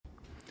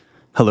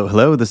Hello,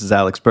 hello. This is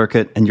Alex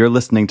Birkett, and you're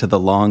listening to the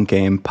Long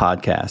Game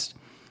Podcast.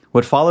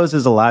 What follows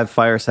is a live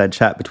fireside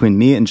chat between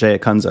me and Jay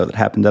Acunzo that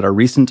happened at our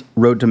recent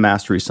Road to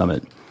Mastery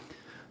Summit.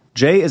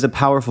 Jay is a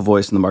powerful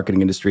voice in the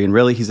marketing industry, and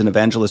really he's an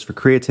evangelist for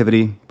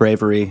creativity,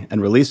 bravery,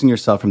 and releasing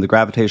yourself from the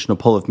gravitational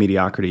pull of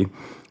mediocrity,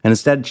 and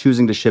instead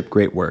choosing to ship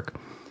great work.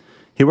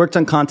 He worked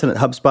on content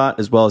at HubSpot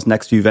as well as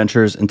NextView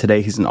Ventures, and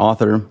today he's an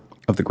author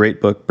of the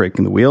great book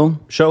Breaking the Wheel,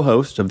 show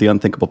host of the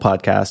Unthinkable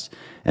Podcast,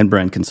 and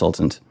brand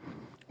consultant.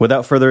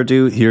 Without further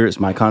ado, here is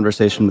my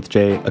conversation with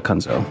Jay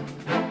Acunzo.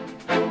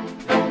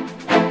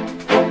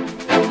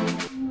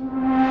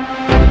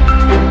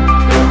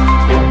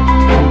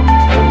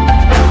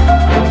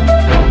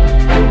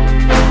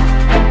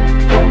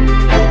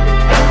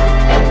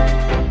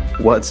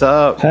 What's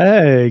up?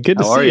 Hey, good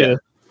to see you.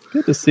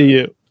 Good to see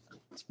you.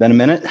 It's been a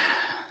minute.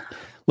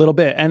 Little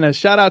bit. And a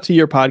shout out to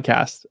your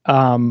podcast.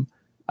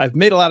 I've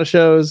made a lot of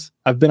shows.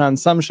 I've been on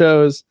some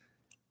shows.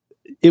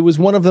 It was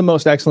one of the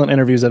most excellent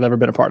interviews I've ever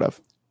been a part of.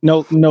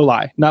 No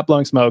lie, not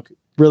blowing smoke.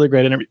 Really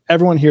great interview.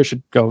 Everyone here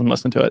should go and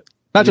listen to it.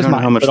 Not just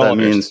mine, how much but all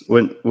that means.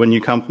 When you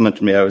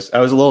complimented me, I was a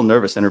little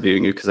nervous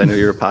interviewing you because I know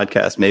you're a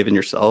podcast maven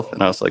yourself,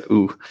 and I was like,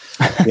 "Ooh,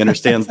 he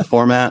understands the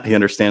format. He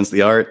understands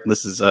the art."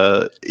 This is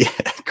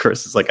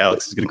Chris is like,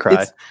 Alex is going to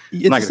cry.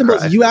 It's as simple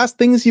as you asked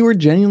things you were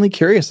genuinely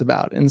curious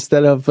about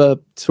instead of a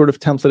sort of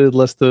templated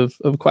list of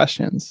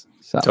questions.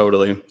 So.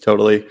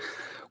 Totally.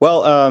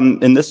 Well,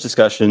 in this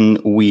discussion,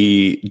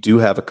 we do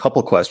have a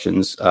couple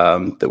questions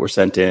that were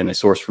sent in. I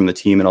sourced from the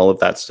team and all of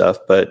that stuff,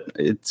 but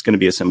it's going to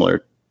be a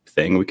similar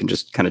thing. We can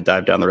just kind of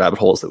dive down the rabbit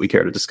holes that we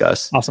care to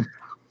discuss. Awesome.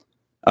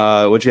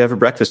 What'd you have for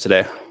breakfast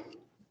today?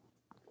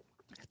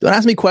 Don't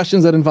ask me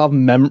questions that involve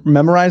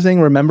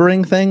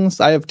remembering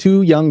things. I have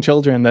 2 young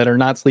children that are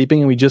not sleeping,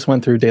 and we just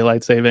went through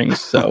daylight savings.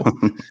 So,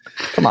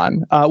 come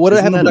on. What did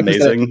I have for breakfast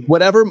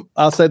today?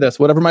 I'll say this: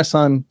 whatever my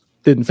son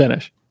didn't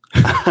finish.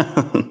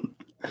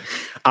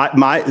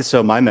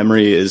 My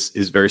memory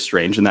is very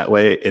strange in that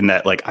way, in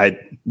that like I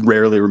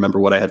rarely remember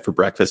what I had for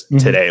breakfast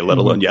today, let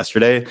alone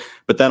yesterday.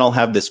 But then I'll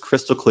have this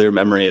crystal clear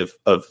memory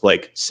of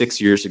like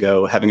 6 years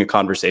ago having a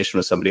conversation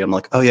with somebody. I'm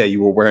like, oh yeah,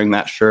 you were wearing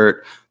that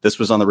shirt. This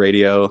was on the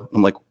radio.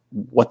 I'm like,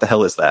 what the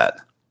hell is that?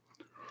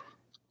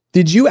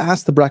 Did you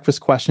ask the breakfast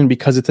question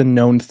because it's a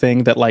known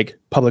thing that like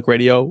public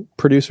radio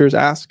producers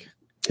ask?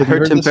 I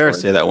heard Tim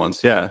Ferriss say that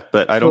once, yeah,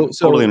 but I don't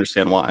totally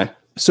understand why.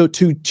 So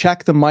to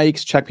check the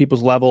mics, check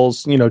people's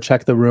levels,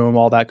 check the room,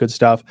 all that good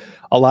stuff.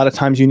 A lot of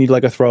times you need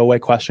like a throwaway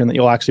question that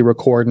you'll actually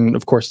record. And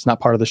of course, it's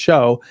not part of the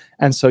show.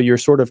 And so you're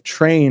sort of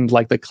trained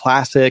like the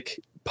classic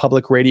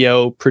public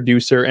radio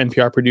producer,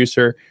 NPR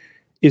producer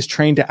is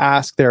trained to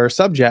ask their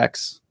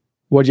subjects,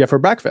 what'd you have for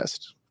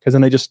breakfast? Because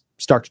then they just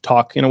start to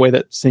talk in a way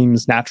that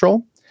seems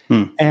natural.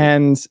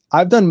 And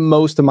I've done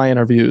most of my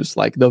interviews,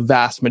 like the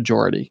vast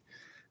majority,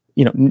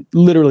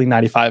 literally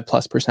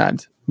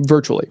 95+%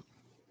 virtually.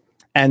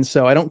 And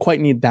so I don't quite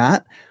need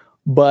that.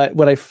 But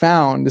what I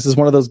found, this is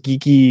one of those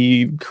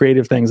geeky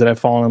creative things that I've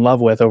fallen in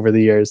love with over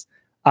the years.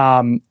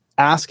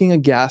 Asking a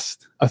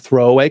guest a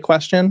throwaway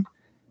question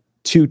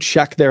to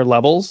check their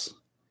levels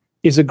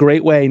is a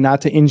great way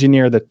not to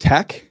engineer the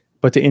tech,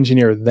 but to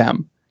engineer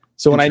them.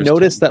 So when I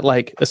notice that,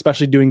 like,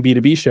 especially doing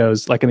B2B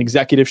shows, like an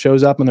executive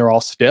shows up and they're all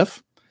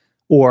stiff,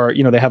 or,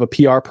 they have a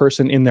PR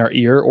person in their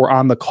ear or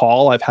on the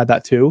call, I've had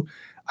that too.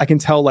 I can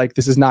tell like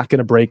this is not going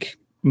to break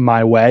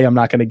my way. I'm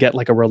not going to get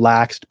like a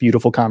relaxed,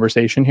 beautiful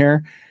conversation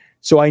here.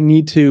 So I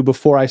need to,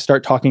 before I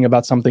start talking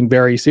about something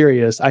very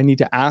serious, I need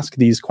to ask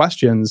these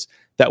questions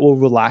that will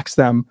relax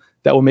them,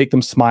 that will make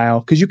them smile.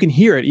 Because you can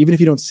hear it, even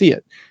if you don't see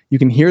it. You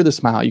can hear the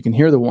smile, you can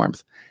hear the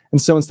warmth.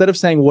 And so instead of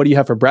saying, what do you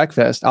have for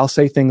breakfast? I'll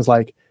say things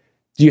like,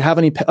 do you have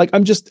any, Alex,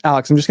 I'm just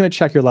going to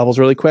check your levels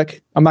really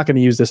quick. I'm not going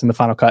to use this in the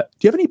final cut.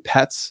 Do you have any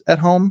pets at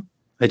home?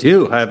 I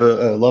do. I have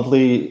a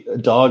lovely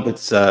dog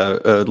that's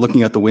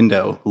looking out the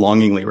window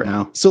longingly right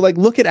now. So like,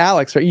 look at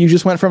Alex, right? You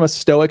just went from a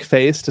stoic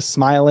face to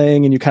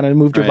smiling and you kind of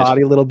moved your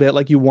body a little bit,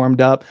 like you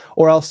warmed up.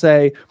 Or I'll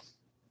say,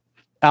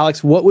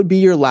 Alex, what would be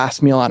your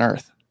last meal on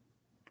earth?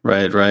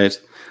 Right.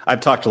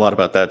 I've talked a lot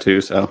about that too.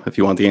 So if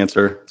you want the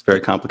answer, it's very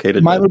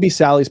complicated. Mine would be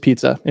Sally's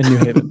Pizza in New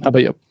Haven. How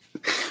about you?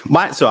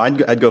 So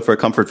I'd go for a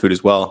comfort food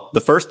as well.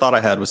 The first thought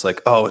I had was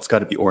like, oh, it's got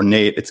to be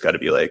ornate. It's got to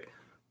be like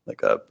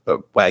a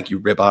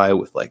Wagyu ribeye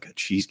with like a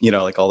cheese,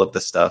 like all of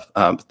this stuff.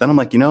 But then I'm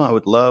like, I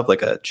would love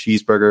like a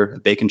cheeseburger, a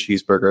bacon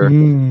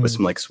cheeseburger with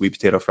some like sweet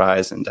potato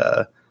fries and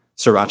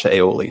sriracha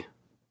aioli.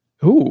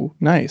 Ooh,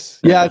 nice.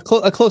 Yeah,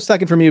 a close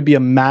second for me would be a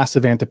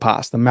massive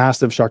antipasto, a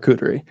massive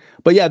charcuterie.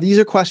 But yeah, these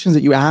are questions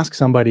that you ask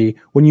somebody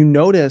when you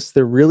notice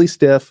they're really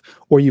stiff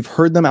or you've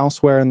heard them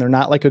elsewhere and they're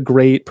not like a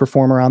great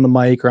performer on the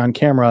mic or on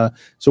camera.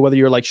 So whether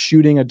you're like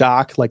shooting a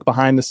doc like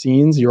behind the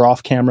scenes, you're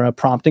off camera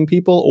prompting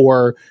people,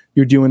 or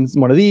you're doing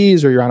one of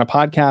these or you're on a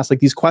podcast, like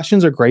these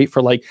questions are great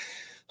for like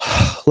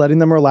letting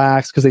them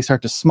relax because they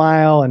start to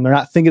smile and they're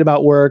not thinking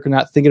about work or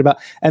not thinking about,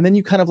 and then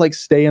you kind of like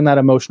stay in that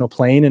emotional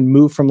plane and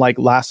move from like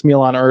last meal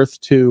on earth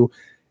to,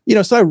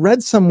 so I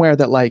read somewhere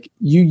that like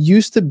you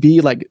used to be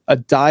like a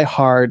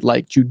diehard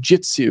like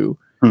jujitsu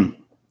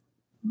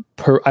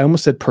I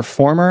almost said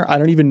performer. I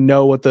don't even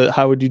know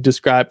how would you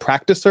describe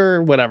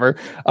practicer, whatever,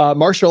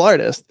 martial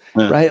artist,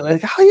 right?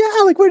 Like, oh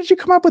yeah, like where did you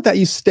come up with that?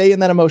 You stay in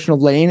that emotional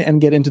lane and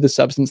get into the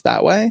substance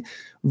that way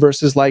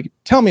versus like,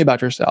 tell me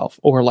about yourself,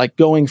 or like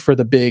going for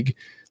the big,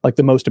 like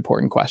the most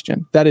important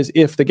question. That is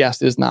if the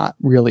guest is not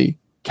really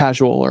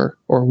casual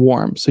or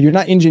warm. So you're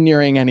not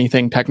engineering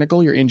anything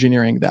technical, you're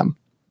engineering them.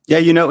 Yeah,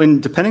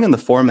 and depending on the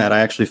format, I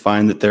actually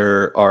find that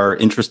there are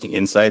interesting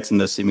insights in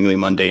the seemingly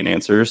mundane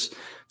answers.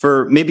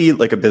 For maybe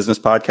like a business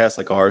podcast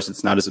like ours,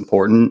 it's not as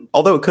important,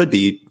 although it could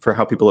be for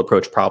how people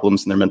approach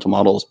problems in their mental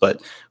models.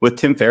 But with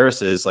Tim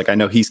Ferriss's, like I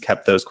know he's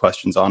kept those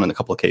questions on in a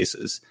couple of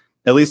cases,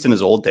 at least in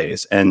his old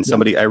days. And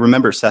I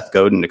remember Seth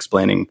Godin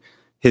explaining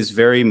his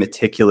very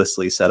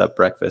meticulously set up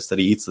breakfast, that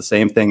he eats the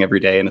same thing every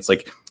day. And it's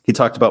like, he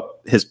talked about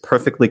his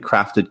perfectly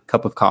crafted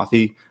cup of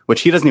coffee,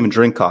 which he doesn't even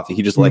drink coffee.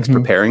 He just likes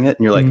preparing it.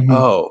 And you're like,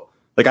 oh,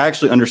 like I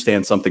actually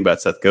understand something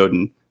about Seth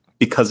Godin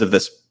because of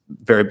this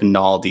very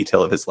banal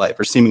detail of his life,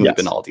 or seemingly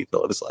banal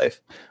detail of his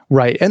life.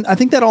 Right. And I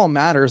think that all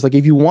matters. Like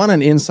if you want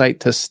an insight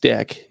to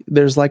stick,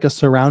 there's like a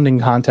surrounding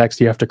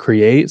context you have to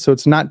create. So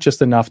it's not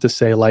just enough to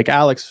say like,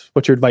 Alex,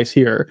 what's your advice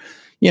here?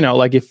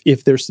 Like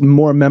if there's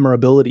more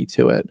memorability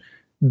to it,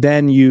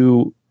 then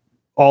you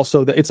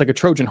also, it's like a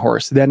Trojan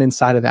horse. Then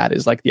inside of that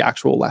is like the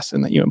actual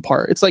lesson that you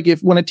impart. It's like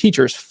when a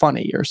teacher's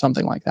funny or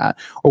something like that,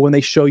 or when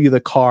they show you the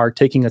car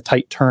taking a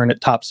tight turn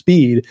at top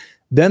speed,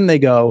 then they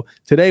go,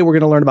 today we're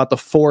going to learn about the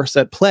force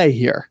at play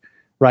here,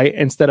 right?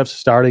 Instead of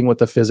starting with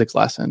the physics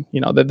lesson,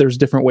 that there's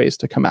different ways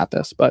to come at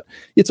this, but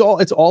it's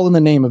all in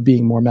the name of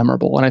being more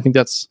memorable. And I think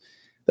that's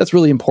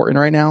really important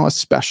right now,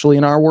 especially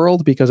in our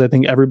world, because I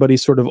think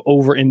everybody's sort of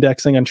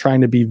over-indexing and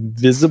trying to be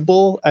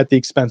visible at the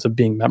expense of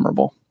being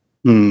memorable.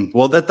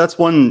 Well, that's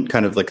one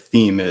kind of like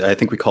theme. I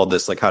think we called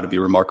this like how to be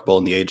remarkable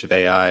in the age of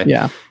AI.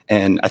 Yeah.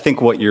 And I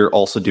think what you're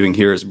also doing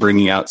here is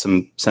bringing out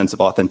some sense of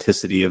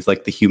authenticity of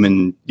like the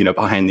human,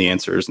 behind the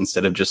answers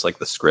instead of just like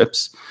the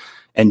scripts.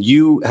 And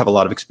you have a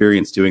lot of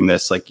experience doing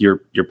this. Like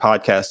your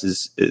podcast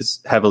is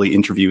heavily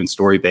interview and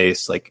story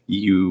based. Like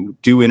you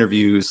do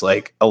interviews,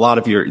 like a lot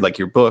of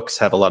your books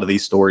have a lot of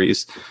these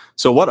stories.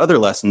 So what other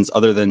lessons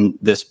other than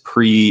this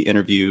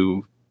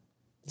pre-interview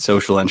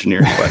social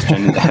engineering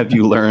question have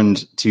you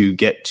learned to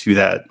get to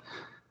that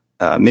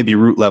maybe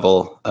root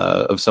level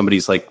of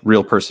somebody's like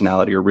real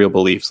personality or real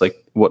beliefs? Like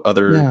what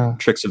other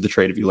tricks of the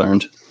trade have you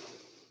learned?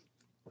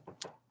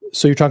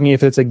 So you're talking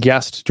if it's a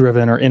guest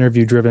driven or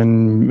interview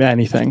driven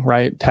anything,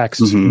 right?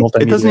 Text,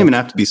 multimedia. It doesn't even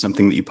have to be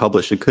something that you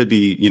publish. It could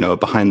be, a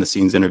behind the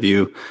scenes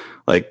interview.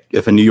 Like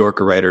if a New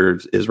Yorker writer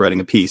is writing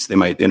a piece, they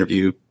might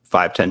interview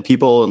 5-10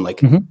 people and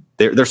like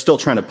they're still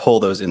trying to pull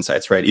those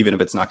insights, right? Even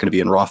if it's not going to be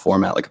in raw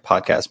format like a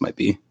podcast might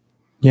be.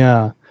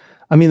 Yeah.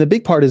 I mean, the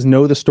big part is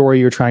know the story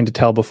you're trying to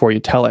tell before you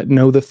tell it.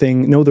 Know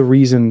the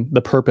reason,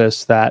 the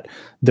purpose that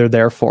they're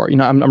there for.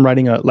 I'm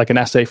writing an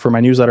essay for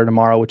my newsletter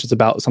tomorrow, which is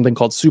about something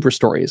called super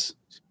stories.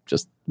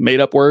 Just made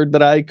up word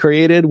that I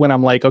created when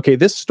I'm like, okay,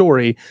 this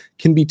story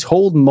can be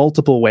told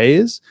multiple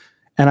ways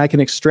and I can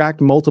extract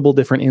multiple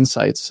different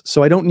insights.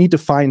 So I don't need to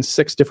find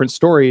 6 different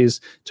stories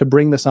to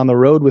bring this on the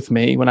road with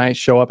me when I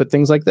show up at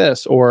things like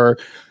this, or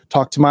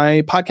talk to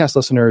my podcast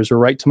listeners, or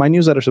write to my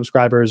newsletter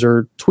subscribers,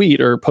 or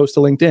tweet or post to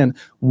LinkedIn.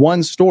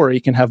 One story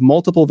can have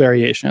multiple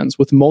variations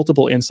with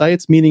multiple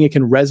insights, meaning it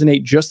can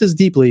resonate just as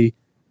deeply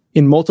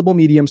in multiple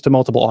mediums to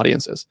multiple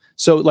audiences.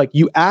 So like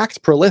you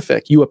act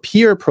prolific, you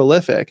appear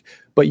prolific,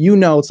 but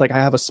it's like I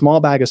have a small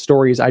bag of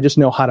stories. I just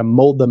know how to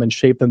mold them and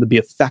shape them to be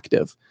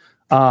effective,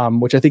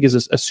 which I think is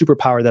a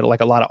superpower that like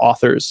a lot of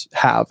authors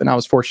have. And I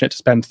was fortunate to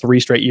spend 3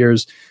 straight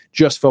years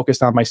just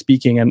focused on my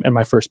speaking and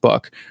my first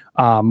book,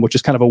 which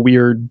is kind of a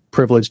weird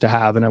privilege to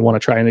have. And I want to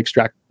try and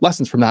extract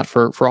lessons from that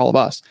for all of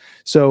us.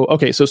 So,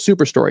 okay, so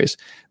super stories.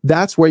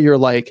 That's where you're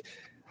like,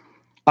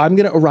 I'm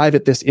going to arrive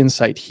at this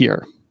insight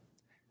here.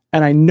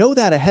 And I know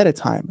that ahead of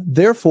time.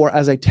 Therefore,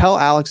 as I tell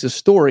Alex's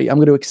story, I'm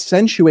going to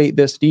accentuate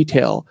this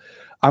detail.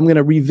 I'm going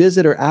to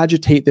revisit or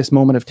agitate this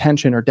moment of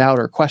tension or doubt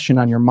or question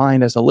on your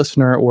mind as a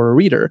listener or a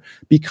reader,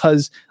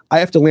 because I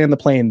have to land the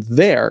plane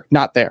there,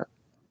 not there.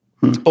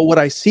 But what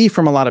I see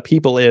from a lot of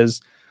people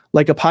is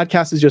like a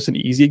podcast is just an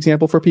easy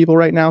example for people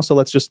right now. So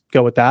let's just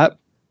go with that.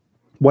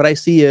 What I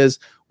see is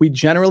we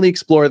generally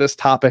explore this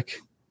topic.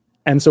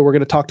 And so we're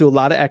going to talk to a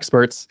lot of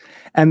experts.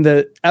 And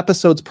the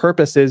episode's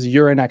purpose is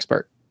you're an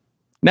expert.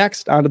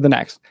 Next, on to the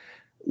next.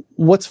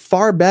 What's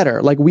far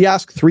better, like we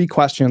ask 3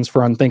 questions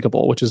for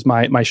Unthinkable, which is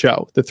my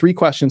show. The 3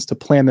 questions to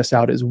plan this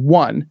out is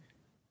 1,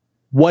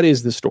 what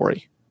is the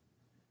story?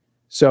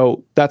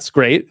 So that's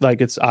great.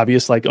 Like it's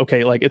obvious, like,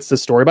 okay, like it's the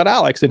story about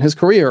Alex and his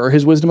career or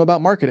his wisdom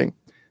about marketing.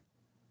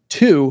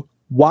 2,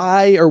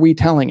 why are we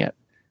telling it?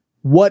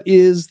 What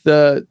is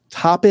the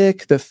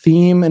topic, the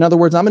theme? In other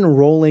words, I'm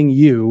enrolling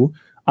you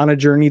on a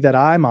journey that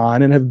I'm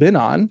on and have been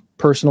on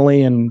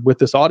personally and with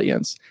this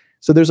audience.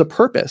 So there's a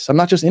purpose. I'm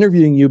not just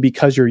interviewing you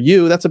because you're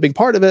you. That's a big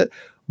part of it.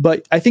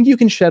 But I think you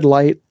can shed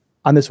light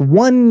on this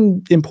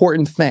one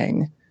important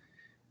thing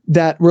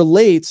that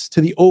relates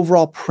to the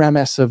overall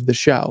premise of the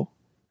show.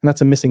 And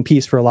that's a missing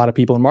piece for a lot of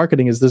people in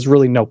marketing, is there's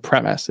really no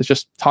premise. It's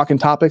just talking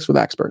topics with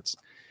experts.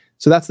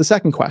 So that's the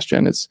second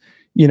question. It's,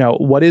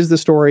 what is the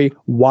story?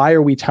 Why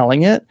are we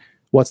telling it?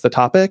 What's the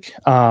topic?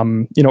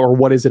 Or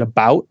what is it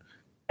about?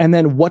 And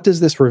then what does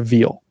this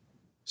reveal?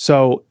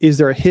 So is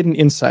there a hidden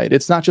insight?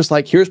 It's not just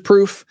like, here's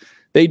proof,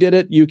 they did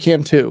it, you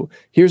can too.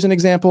 Here's an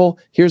example,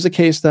 here's a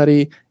case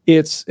study.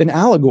 It's an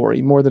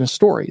allegory more than a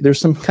story. There's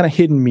some kind of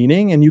hidden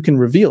meaning and you can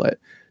reveal it.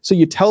 So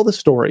you tell the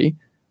story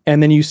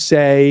and then you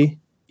say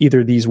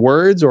either these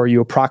words or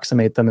you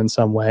approximate them in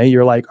some way.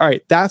 You're like, all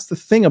right, that's the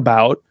thing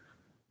about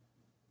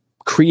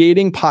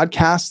creating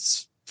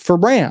podcasts for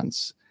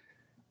brands.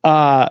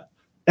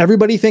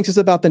 Everybody thinks it's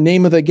about the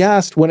name of the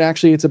guest when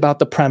actually it's about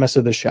the premise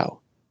of the show,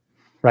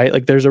 right?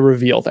 Like there's a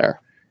reveal there.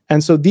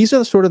 And so these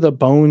are sort of the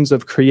bones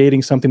of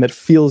creating something that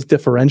feels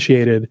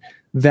differentiated,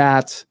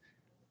 that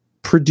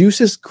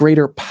produces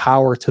greater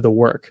power to the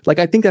work. Like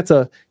I think that's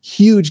a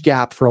huge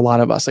gap for a lot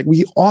of us. Like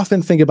we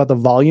often think about the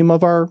volume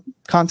of our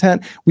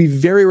content. We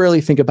very rarely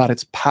think about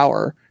its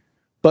power.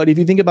 But if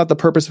you think about the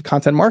purpose of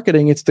content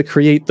marketing, it's to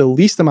create the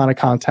least amount of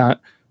content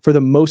for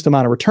the most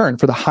amount of return,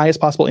 for the highest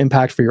possible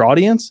impact for your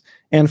audience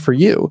and for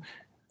you.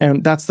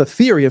 And that's the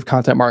theory of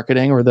content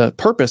marketing, or the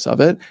purpose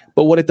of it.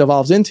 But what it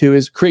devolves into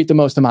is create the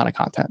most amount of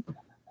content,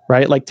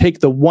 right? Like take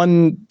the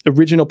one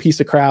original piece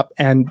of crap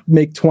and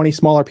make 20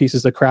 smaller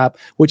pieces of crap,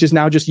 which is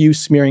now just you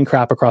smearing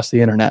crap across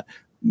the internet.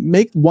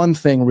 Make one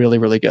thing really,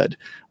 really good,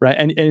 right?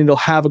 And it'll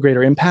have a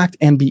greater impact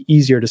and be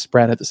easier to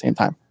spread at the same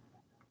time.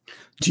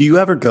 Do you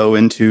ever go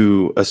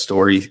into a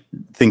story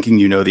thinking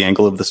you know the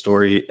angle of the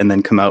story and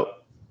then come out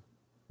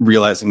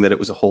realizing that it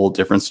was a whole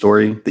different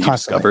story that you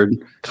discovered?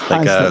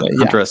 Like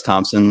Hunter S.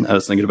 Thompson, I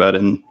was thinking about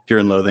in Fear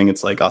and Loathing.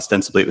 It's like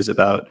ostensibly it was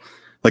about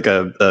like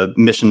a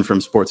mission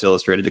from Sports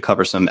Illustrated to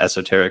cover some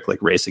esoteric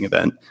like racing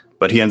event,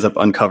 but he ends up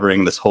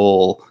uncovering this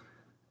whole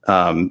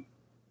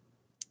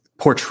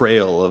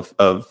portrayal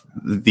of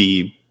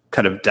the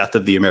kind of death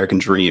of the American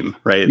dream,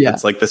 right? Yeah.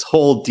 It's like this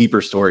whole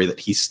deeper story that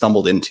he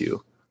stumbled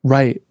into.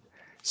 Right.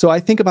 So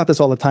I think about this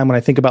all the time when I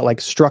think about like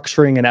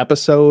structuring an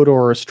episode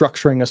or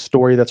structuring a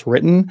story that's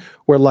written,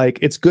 where like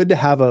it's good to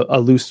have a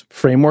loose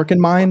framework in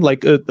mind.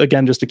 Like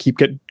again, just to keep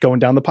going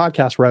down the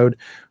podcast road,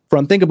 for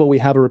Unthinkable, we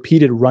have a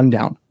repeated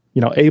rundown.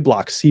 A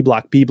block, C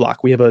block, B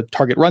block. We have a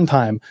target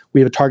runtime.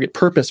 We have a target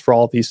purpose for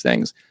all of these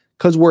things,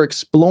 because we're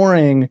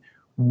exploring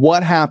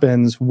what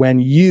happens when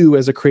you,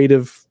 as a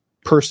creative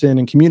person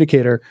and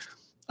communicator,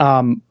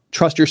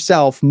 trust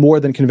yourself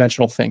more than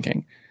conventional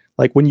thinking.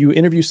 Like when you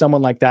interview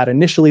someone like that,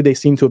 initially they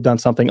seem to have done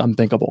something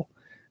unthinkable.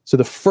 So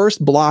the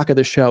first block of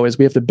the show is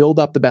we have to build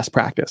up the best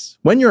practice.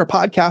 When you're a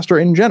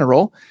podcaster in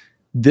general,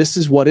 this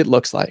is what it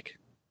looks like.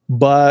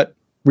 But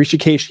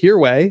Rishikesh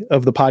Hirway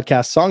of the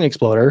podcast Song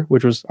Exploder,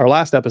 which was our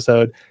last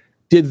episode,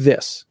 did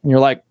this. And you're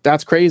like,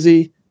 that's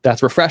crazy.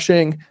 That's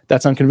refreshing.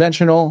 That's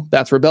unconventional.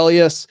 That's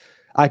rebellious.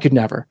 I could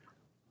never.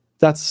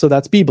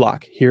 That's B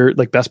block. Here,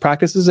 like best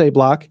practice is A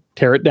block.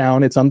 Tear it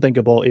down. It's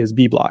unthinkable is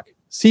B block.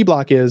 C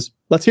block is,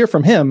 let's hear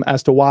from him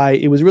as to why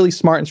it was really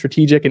smart and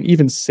strategic and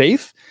even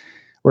safe,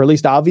 or at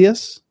least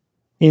obvious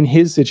in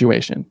his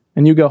situation.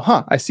 And you go,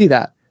 I see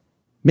that.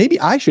 Maybe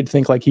I should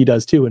think like he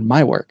does too in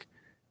my work.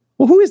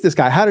 Well, who is this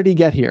guy? How did he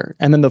get here?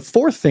 And then the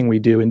fourth thing we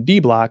do in D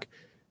block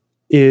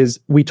is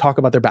we talk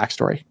about their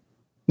backstory.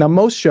 Now,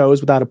 most shows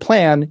without a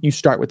plan, you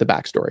start with the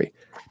backstory,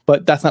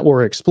 but that's not what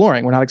we're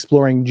exploring. We're not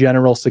exploring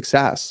general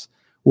success.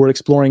 We're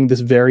exploring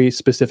this very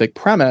specific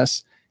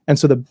premise. And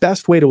so the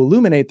best way to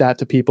illuminate that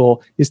to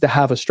people is to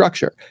have a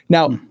structure.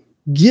 Now,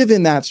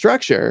 given that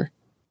structure,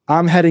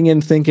 I'm heading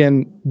in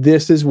thinking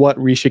this is what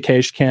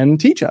Rishikesh can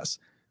teach us.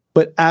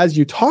 But as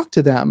you talk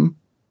to them,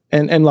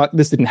 and like,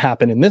 this didn't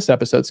happen in this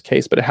episode's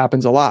case, but it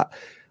happens a lot.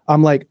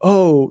 I'm like,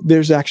 oh,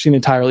 there's actually an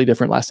entirely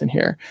different lesson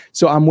here.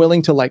 So I'm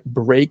willing to like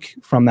break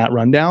from that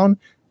rundown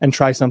and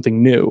try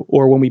something new.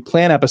 Or when we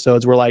plan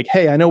episodes, we're like,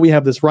 hey, I know we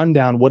have this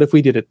rundown. What if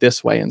we did it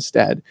this way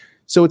instead?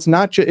 So it's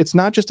not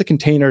just a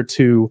container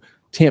to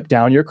tamp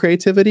down your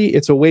creativity.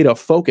 It's a way to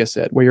focus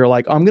it, where you're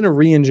like, I'm going to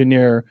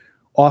re-engineer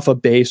off a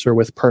base or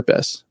with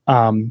purpose.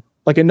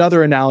 Like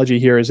another analogy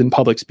here is in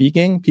public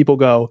speaking, people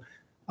go,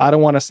 I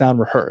don't want to sound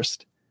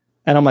rehearsed.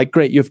 And I'm like,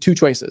 great, you have two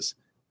choices.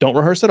 Don't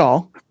rehearse at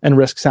all and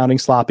risk sounding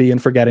sloppy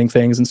and forgetting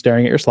things and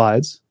staring at your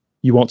slides.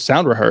 You won't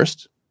sound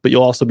rehearsed, but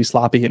you'll also be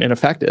sloppy and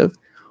ineffective.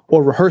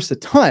 Or rehearse a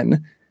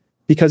ton,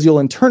 because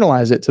you'll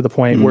internalize it to the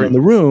point where in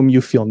the room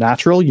you feel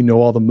natural, you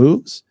know all the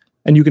moves,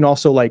 and you can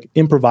also like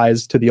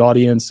improvise to the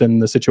audience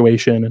and the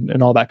situation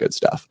and all that good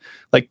stuff.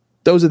 Like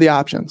those are the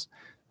options.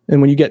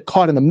 And when you get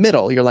caught in the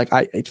middle, you're like,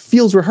 it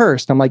feels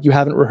rehearsed. I'm like, you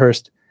haven't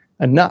rehearsed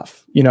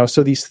enough.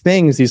 So these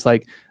things, these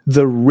like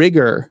the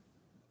rigor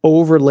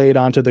overlaid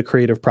onto the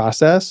creative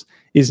process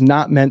is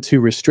not meant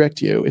to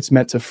restrict you. It's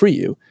meant to free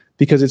you,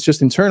 because it's just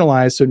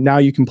internalized. So now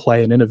you can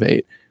play and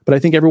innovate. But I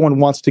think everyone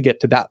wants to get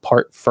to that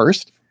part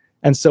first.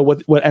 And so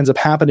what ends up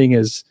happening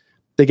is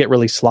they get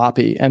really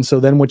sloppy. And so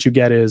then what you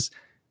get is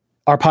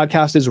our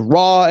podcast is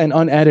raw and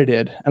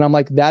unedited. And I'm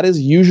like, that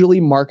is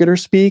usually marketer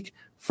speak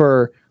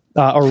for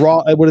or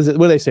raw. What is it?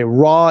 What do they say?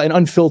 Raw and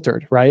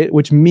unfiltered, right?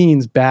 Which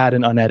means bad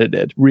and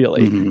unedited,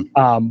 really.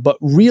 But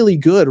really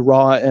good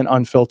raw and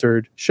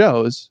unfiltered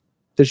shows,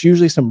 there's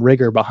usually some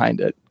rigor behind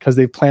it because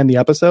they've planned the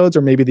episodes,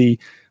 or maybe the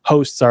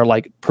hosts are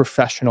like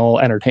professional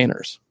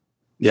entertainers.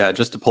 Yeah,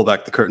 just to pull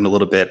back the curtain a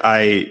little bit,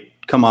 I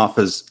come off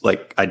as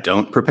like I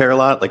don't prepare a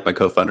lot. Like my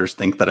co-founders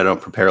think that I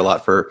don't prepare a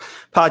lot for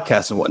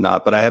podcasts and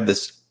whatnot, but I have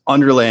this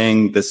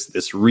underlaying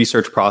this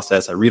research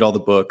process. I read all the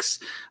books.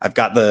 I've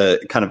got the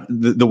kind of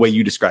the way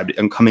you described it.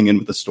 I'm coming in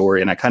with a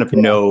story, and I kind of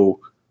know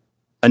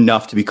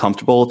enough to be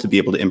comfortable to be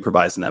able to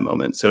improvise in that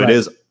moment. So it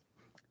is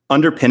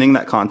underpinning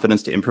that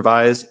confidence to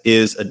improvise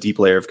is a deep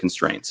layer of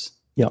constraints.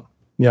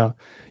 Yeah.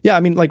 I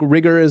mean, like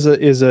rigor is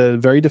a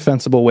very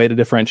defensible way to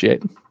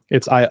differentiate.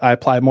 I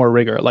apply more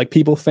rigor. Like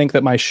people think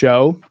that my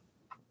show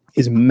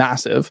is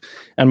massive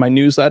and my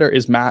newsletter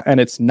is and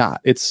it's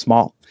not. It's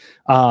small,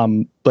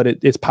 but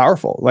it's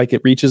powerful. Like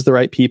it reaches the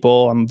right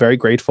people. I'm very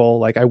grateful.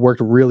 Like I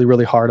worked really,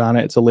 really hard on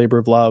it. It's a labor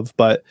of love,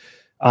 but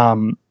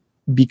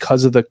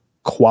because of the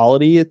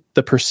quality,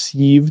 the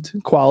perceived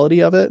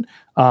quality of it,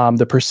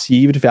 the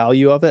perceived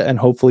value of it, and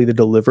hopefully the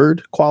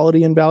delivered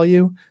quality and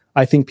value,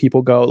 I think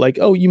people go like,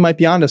 oh, you might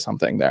be onto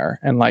something there.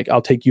 And like,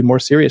 I'll take you more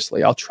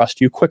seriously. I'll trust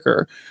you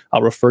quicker.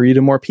 I'll refer you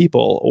to more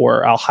people,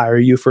 or I'll hire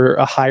you for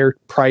a higher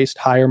priced,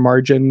 higher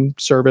margin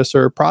service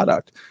or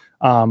product.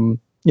 I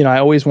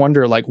always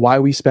wonder like why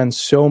we spend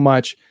so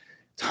much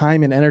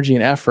time and energy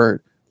and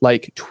effort,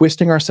 like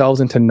twisting ourselves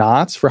into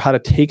knots for how to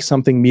take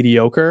something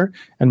mediocre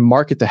and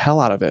market the hell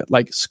out of it.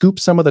 Like scoop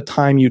some of the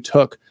time you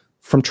took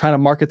from trying to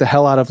market the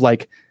hell out of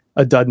like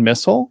a dud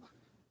missile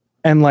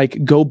and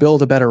like go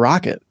build a better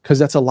rocket, because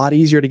that's a lot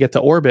easier to get to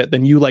orbit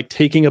than you like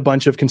taking a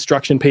bunch of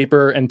construction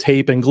paper and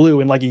tape and glue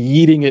and like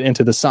yeeting it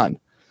into the sun.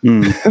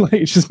 Like,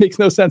 it just makes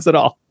no sense at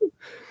all.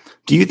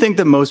 Do you think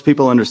that most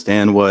people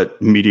understand what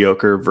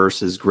mediocre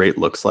versus great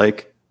looks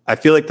like? I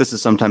feel like this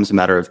is sometimes a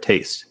matter of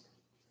taste.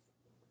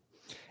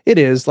 It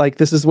is. Like,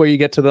 this is where you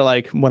get to the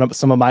like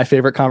some of my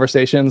favorite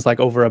conversations, like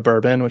over a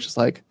bourbon, which is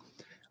like,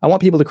 I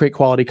want people to create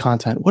quality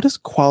content. What does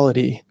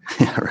quality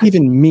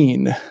even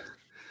mean?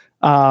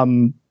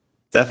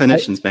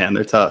 Definitions, man,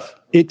 they're tough.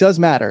 It does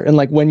matter. And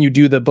like when you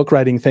do the book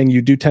writing thing,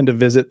 you do tend to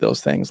visit those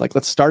things. Like,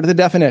 let's start at the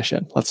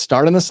definition. Let's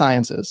start in the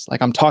sciences.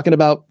 Like, I'm talking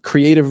about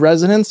creative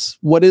resonance.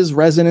 What is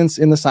resonance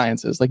in the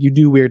sciences? Like, you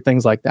do weird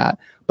things like that.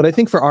 But I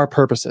think for our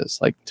purposes,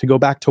 like to go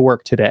back to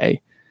work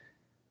today,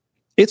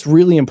 it's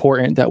really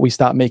important that we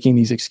stop making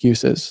these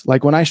excuses.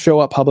 Like when I show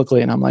up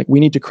publicly and I'm like, we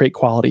need to create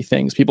quality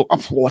things, people,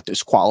 oh, what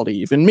does quality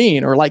even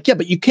mean? Or like, yeah,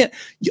 but you can't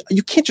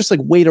just like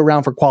wait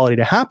around for quality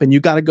to happen. You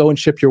got to go and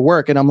ship your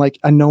work. And I'm like,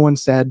 no one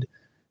said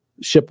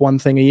ship one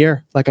thing a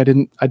year. Like I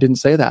didn't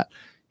say that.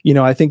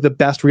 I think the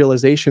best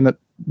realization that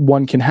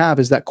one can have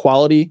is that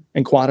quality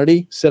and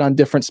quantity sit on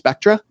different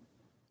spectra,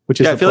 which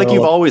is I feel like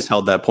you've always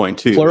held that point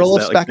too. Plural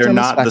of that, spectrum.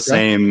 They're not the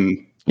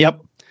same.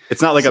 Yep.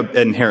 It's not like an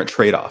inherent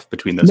trade-off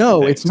between those.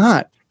 No, it's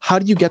not. How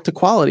do you get to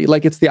quality?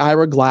 Like it's the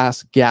Ira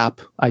Glass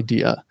gap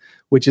idea,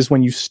 which is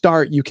when you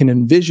start, you can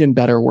envision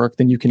better work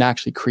than you can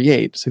actually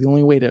create. So the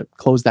only way to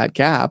close that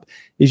gap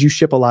is you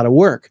ship a lot of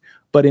work.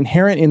 But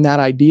inherent in that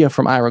idea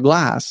from Ira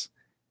Glass,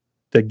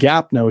 the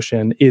gap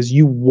notion is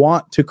you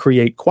want to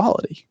create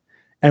quality.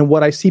 And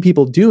what I see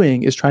people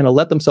doing is trying to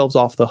let themselves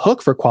off the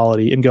hook for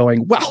quality and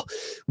going, well,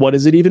 what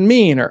does it even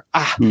mean? Or,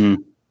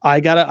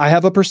 I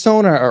have a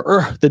persona,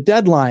 or the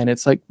deadline.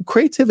 It's like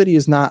creativity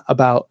is not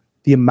about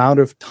the amount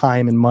of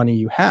time and money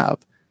you have.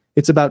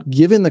 It's about,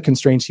 given the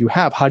constraints you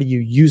have, how do you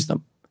use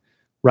them,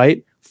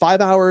 right?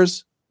 5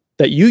 hours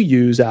that you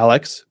use,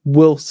 Alex,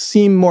 will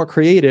seem more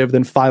creative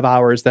than 5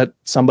 hours that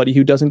somebody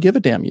who doesn't give a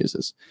damn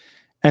uses.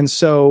 And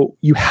so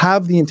you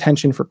have the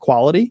intention for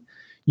quality,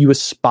 you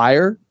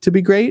aspire to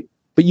be great,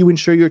 but you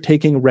ensure you're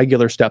taking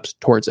regular steps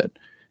towards it.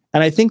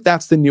 And I think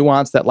that's the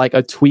nuance that like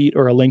a tweet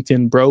or a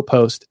LinkedIn bro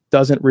post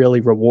doesn't really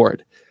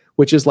reward,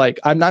 which is like,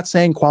 I'm not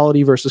saying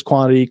quality versus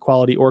quantity,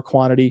 quality or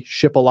quantity,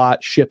 ship a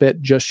lot, ship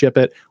it, just ship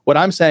it. What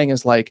I'm saying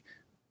is like,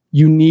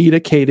 you need a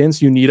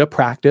cadence, you need a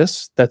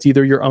practice that's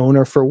either your own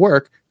or for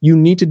work. You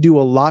need to do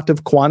a lot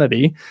of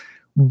quantity,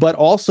 but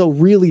also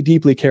really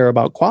deeply care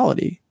about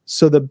quality.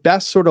 So the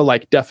best sort of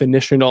like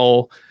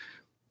definitional,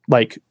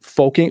 like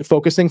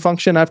focusing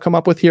function I've come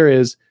up with here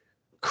is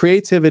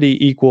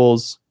creativity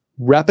equals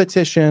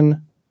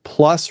repetition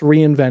plus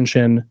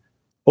reinvention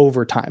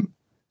over time.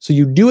 So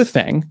you do a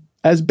thing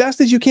as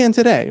best as you can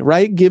today,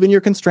 right? Given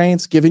your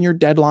constraints, given your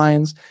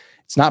deadlines.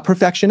 It's not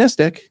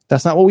perfectionistic.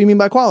 That's not what we mean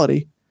by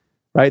quality,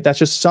 right? That's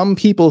just some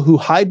people who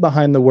hide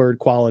behind the word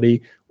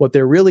quality. What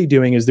they're really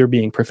doing is they're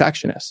being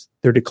perfectionists.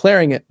 They're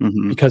declaring it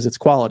because it's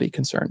quality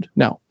concerned.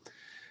 No,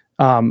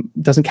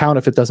 doesn't count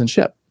if it doesn't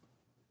ship.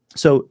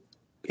 So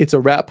it's a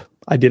rep.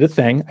 I did a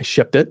thing. I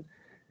shipped it.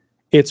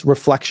 It's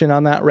reflection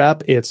on that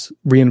rep. It's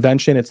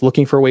reinvention. It's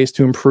looking for ways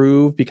to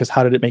improve, because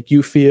how did it make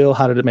you feel?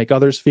 How did it make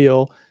others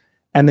feel?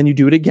 And then you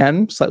do it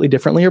again, slightly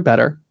differently or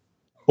better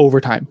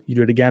over time. You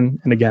do it again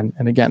and again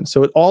and again.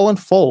 So it all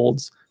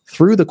unfolds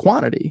through the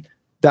quantity.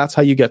 That's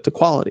how you get to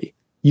quality.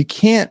 You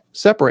can't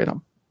separate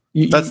them.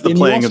 That's the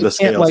playing of the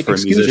scales for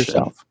a musician.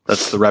 Yourself.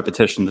 That's the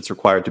repetition that's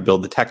required to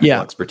build the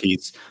technical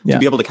expertise to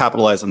be able to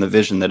capitalize on the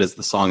vision that is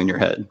the song in your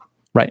head.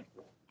 Right.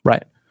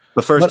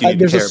 But first, you need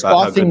to care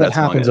about how good that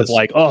happens song is. Of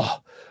like, oh,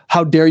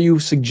 how dare you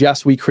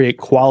suggest we create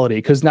quality?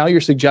 Because now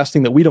you're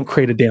suggesting that we don't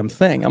create a damn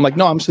thing. I'm like,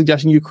 no, I'm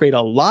suggesting you create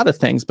a lot of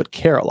things, but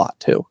care a lot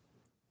too.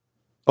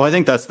 Well, I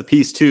think that's the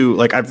piece too.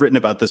 Like I've written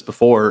about this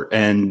before,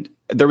 and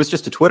there was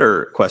just a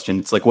Twitter question.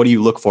 It's like, what do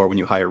you look for when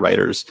you hire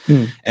writers?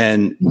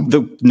 And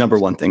the number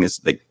one thing is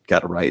they got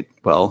to write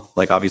well.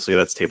 Like obviously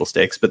that's table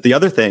stakes. But the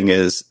other thing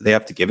is they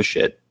have to give a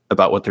shit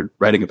about what they're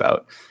writing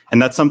about.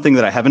 And that's something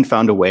that I haven't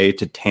found a way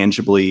to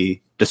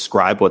tangibly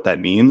describe what that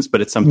means.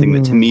 But it's something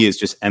that to me is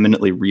just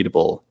eminently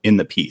readable in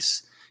the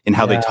piece, in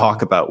how they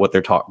talk about what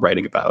they're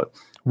writing about.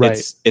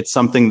 Right. It's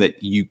something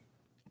that you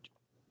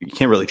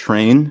can't really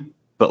train.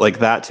 But like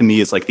that to me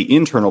is like the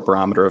internal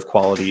barometer of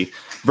quality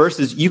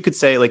versus you could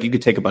say like you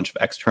could take a bunch of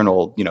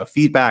external,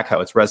 feedback,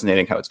 how it's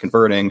resonating, how it's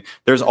converting.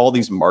 There's all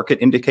these market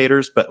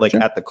indicators, but like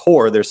at the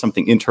core, there's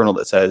something internal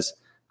that says,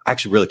 I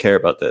actually really care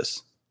about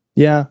this.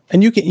 Yeah.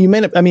 And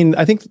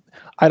I think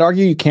I'd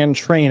argue you can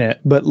train it,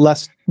 but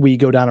lest we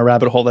go down a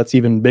rabbit hole that's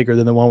even bigger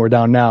than the one we're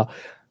down now.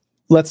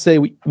 Let's say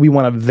we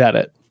want to vet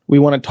it. We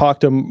want to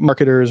talk to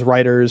marketers,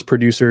 writers,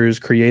 producers,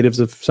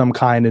 creatives of some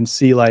kind and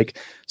see like,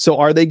 so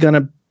are they going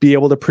to be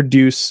able to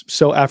produce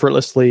so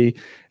effortlessly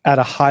at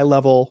a high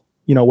level,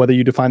 whether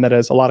you define that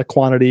as a lot of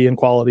quantity and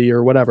quality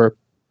or whatever,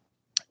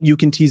 you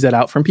can tease that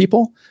out from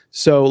people.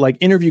 So like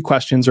interview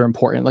questions are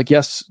important. Like,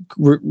 yes,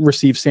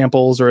 receive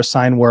samples or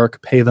assign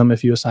work, pay them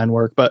if you assign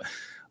work. But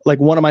like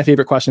one of my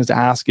favorite questions to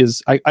ask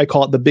is I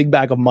call it the big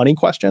bag of money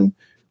question,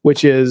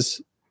 which is,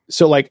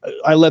 so like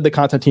I led the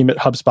content team at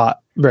HubSpot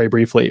very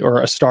briefly,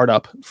 or a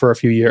startup for a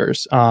few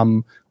years.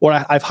 Or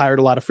I've hired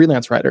a lot of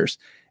freelance writers.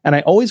 And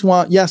I always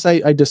want, yes,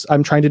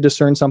 I'm trying to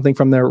discern something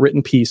from their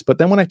written piece. But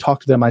then when I talk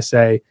to them, I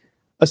say,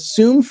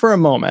 assume for a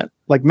moment,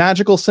 like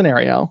magical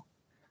scenario,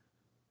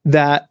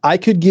 that I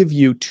could give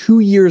you 2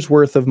 years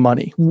worth of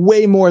money,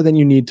 way more than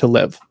you need to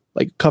live,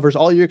 like covers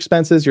all your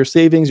expenses, your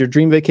savings, your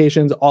dream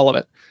vacations, all of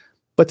it.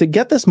 But to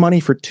get this money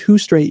for 2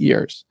 straight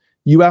years,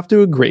 you have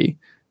to agree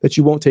that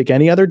you won't take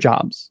any other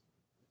jobs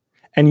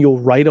and you'll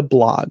write a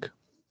blog.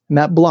 And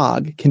that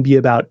blog can be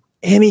about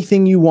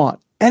anything you want,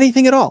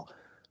 anything at all.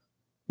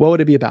 What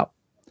would it be about?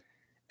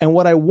 And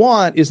what I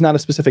want is not a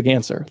specific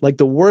answer. Like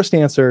the worst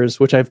answers,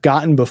 which I've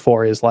gotten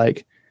before, is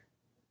like,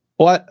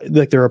 what?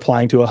 Like they're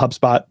applying to a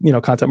HubSpot,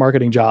 content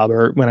marketing job,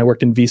 or when I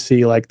worked in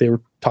VC, like they were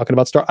talking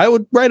about I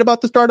would write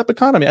about the startup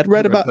economy. I'd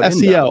write about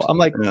SEO. I'm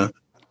like,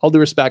 all due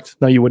respect,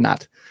 no, you would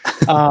not.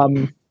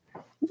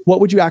 What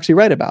would you actually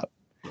write about?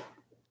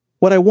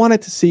 What I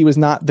wanted to see was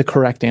not the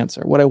correct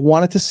answer. What I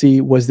wanted to see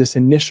was this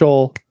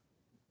initial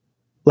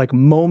like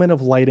moment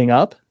of lighting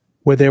up,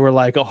 where they were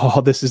like, oh,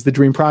 this is the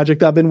dream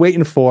project I've been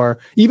waiting for.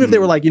 Even if they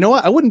were like, you know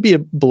what, I wouldn't be a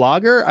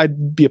blogger,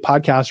 I'd be a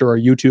podcaster or a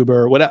YouTuber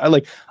or whatever.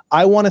 Like,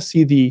 I want to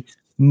see the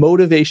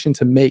motivation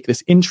to make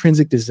this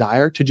intrinsic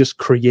desire to just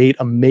create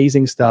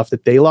amazing stuff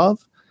that they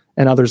love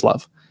and others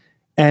love.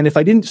 And if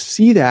I didn't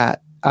see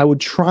that, I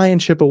would try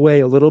and chip away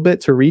a little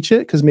bit to reach it,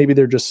 because maybe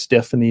they're just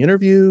stiff in the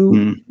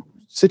interview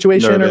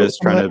situation. Nervous,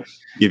 or trying to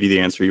give you the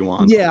answer you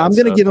want. Yeah, I'm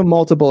going to give them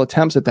multiple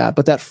attempts at that.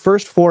 But that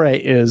first foray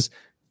is,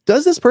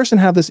 does this person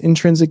have this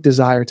intrinsic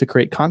desire to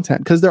create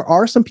content? Because there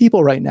are some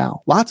people right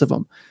now, lots of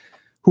them,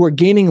 who are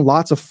gaining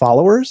lots of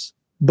followers,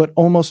 but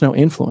almost no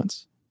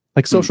influence.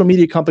 Like social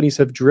media companies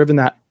have driven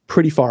that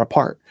pretty far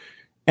apart.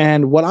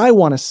 And what I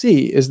want to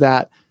see is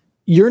that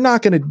you're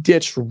not going to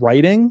ditch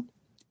writing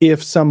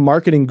if some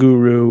marketing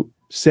guru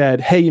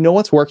said, hey, you know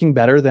what's working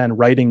better than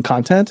writing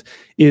content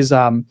is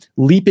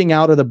leaping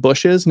out of the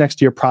bushes next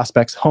to your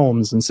prospects'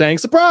 homes and saying,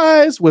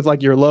 surprise, with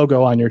like your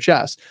logo on your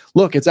chest.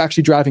 Look, it's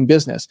actually driving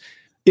business.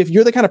 If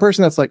you're the kind of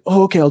person that's like,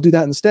 oh, okay, I'll do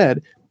that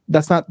instead,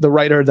 that's not the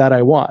writer that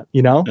I want,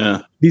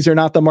 Yeah. These are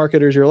not the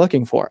marketers you're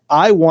looking for.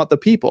 I want the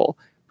people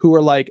who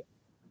are like,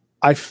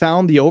 I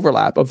found the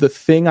overlap of the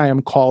thing I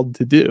am called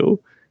to do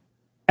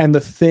and the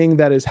thing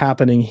that is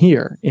happening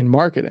here in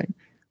marketing.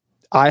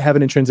 I have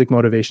an intrinsic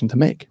motivation to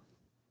make.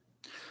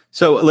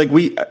 So like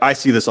I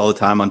see this all the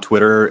time on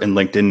Twitter and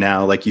LinkedIn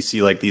now. Like you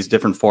see like these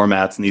different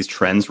formats and these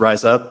trends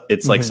rise up.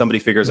 It's like somebody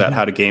figures out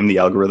how to game the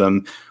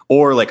algorithm,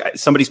 or like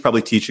somebody's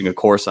probably teaching a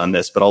course on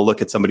this, but I'll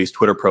look at somebody's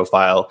Twitter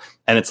profile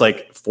and it's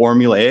like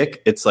formulaic.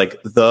 It's like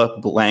the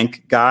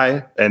blank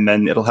guy, and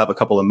then it'll have a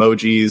couple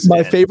emojis.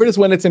 My favorite is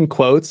when it's in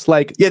quotes.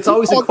 Like, yeah, it's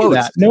always in quotes.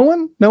 That? No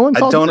one.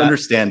 I don't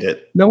understand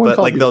it. No one. But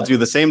like they'll do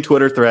the same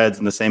Twitter threads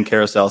and the same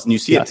carousels, and you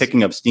see it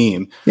picking up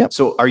steam. Yep.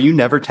 So are you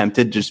never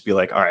tempted to just be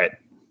like, all right,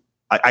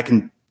 I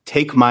can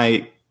take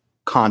my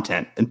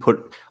content and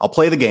I'll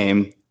play the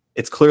game.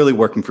 It's clearly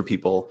working for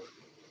people.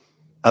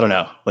 I don't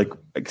know. Like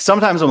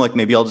sometimes I'm like,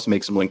 maybe I'll just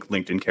make some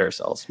LinkedIn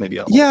carousels. Maybe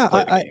I'll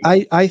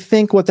I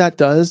think what that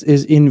does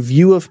is in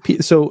view of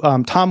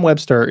Tom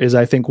Webster is,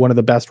 I think, one of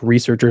the best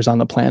researchers on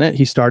the planet.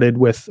 He started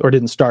with, or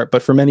didn't start,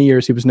 but for many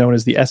years he was known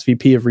as the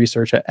SVP of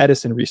research at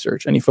Edison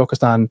Research, and he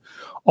focused on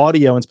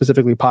audio and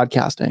specifically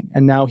podcasting.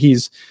 And now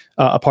he's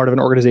a part of an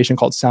organization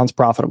called Sounds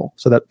Profitable.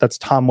 So that's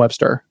Tom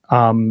Webster,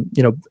 a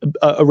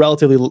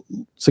relatively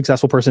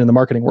successful person in the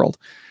marketing world.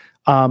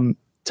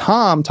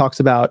 Tom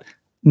talks about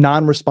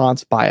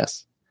non-response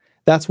bias.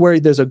 That's where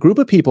there's a group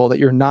of people that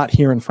you're not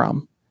hearing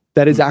from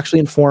that is actually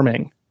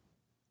informing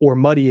or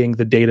muddying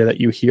the data that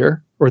you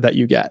hear or that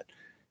you get.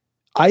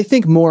 I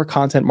think more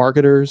content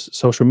marketers,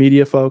 social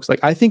media folks,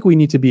 like I think we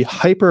need to be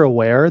hyper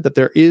aware that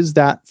there is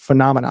that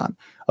phenomenon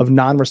of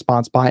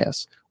non-response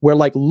bias where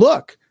like,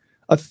 look,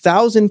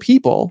 1,000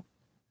 people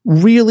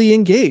really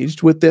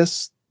engaged with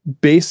this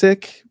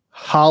basic,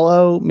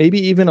 hollow, maybe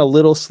even a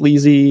little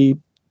sleazy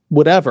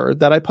whatever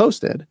that I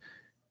posted.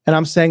 And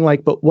I'm saying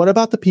like, but what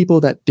about the people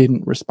that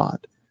didn't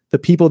respond? The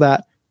people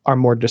that are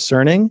more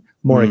discerning,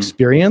 more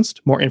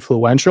experienced, more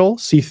influential,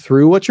 see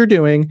through what you're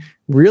doing,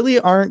 really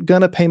aren't going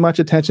to pay much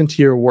attention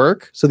to your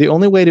work. So the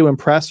only way to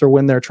impress or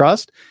win their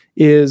trust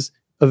is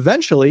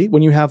eventually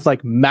when you have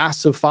like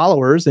massive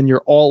followers and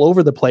you're all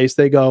over the place,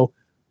 they go,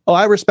 oh,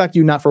 I respect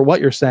you not for what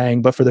you're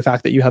saying, but for the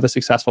fact that you have a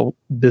successful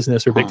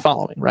business or big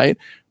following, right?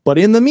 But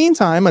in the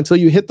meantime, until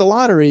you hit the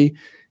lottery,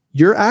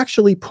 you're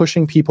actually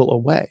pushing people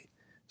away.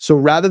 So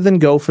rather than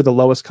go for the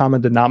lowest common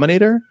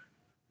denominator,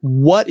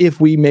 what if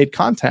we made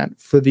content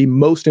for the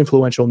most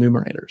influential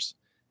numerators?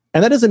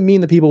 And that doesn't mean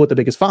the people with the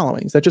biggest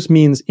followings. That just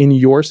means in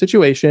your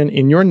situation,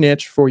 in your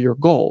niche for your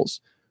goals,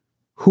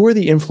 who are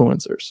the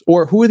influencers?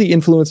 Or who are the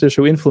influencers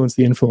who influence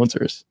the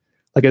influencers?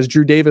 Like as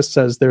Drew Davis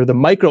says, they're the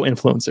micro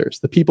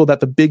influencers, the people that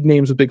the big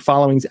names with big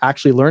followings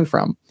actually learn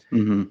from.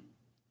 Mm-hmm.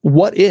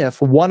 What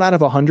if 1 out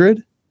of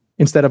 100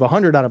 instead of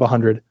 100 out of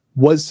 100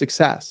 was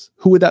success?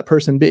 Who would that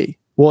person be?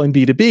 Well, in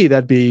B2B,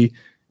 that'd be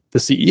the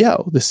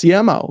CEO, the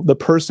CMO, the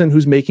person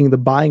who's making the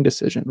buying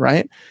decision,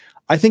 right?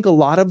 I think a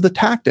lot of the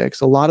tactics,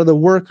 a lot of the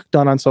work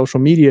done on social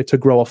media to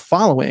grow a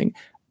following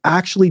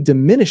actually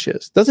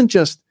diminishes, doesn't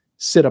just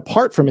sit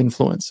apart from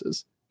influence,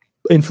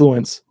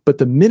 but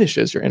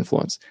diminishes your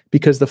influence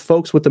because the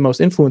folks with the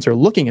most influence are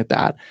looking at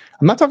that.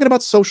 I'm not talking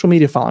about social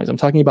media followings. I'm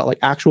talking about like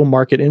actual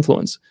market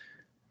influence.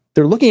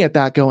 They're looking at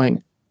that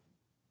going,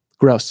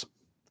 gross,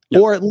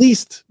 or at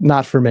least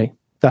not for me.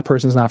 That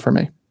person's not for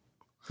me.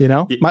 You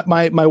know,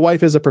 my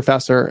wife is a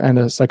professor and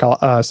a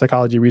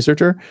psychology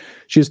researcher.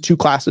 She has 2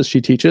 classes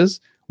she teaches.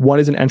 One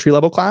is an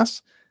entry-level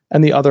class,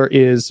 and the other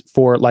is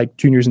for like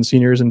juniors and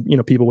seniors and, you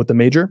know, people with the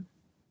major.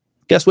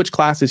 Guess which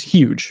class is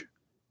huge?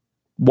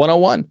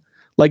 101.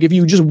 Like if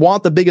you just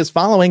want the biggest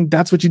following,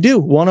 that's what you do.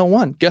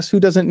 101. Guess who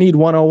doesn't need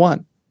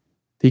 101?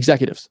 The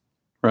executives.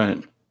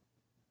 Right.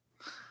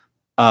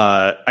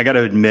 I got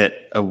to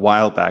admit, a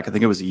while back, I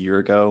think it was a year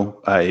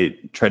ago, I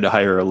tried to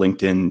hire a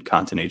LinkedIn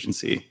content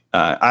agency.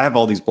 I have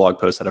all these blog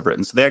posts that I've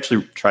written. So they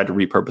actually tried to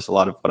repurpose a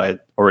lot of what I had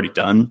already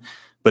done,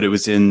 but it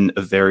was in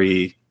a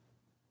very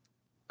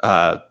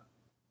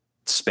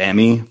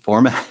spammy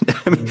format.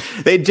 I mean,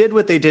 they did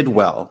what they did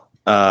well.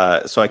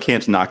 So I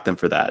can't knock them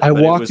for that. I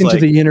walked into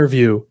the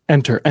interview,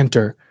 enter. I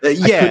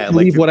couldn't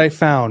believe what I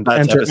found.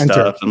 Enter.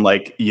 Stuff. And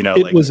like, you know,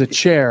 it was a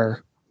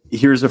chair.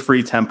 Here's a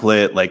free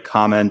template, like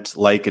comment,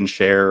 like, and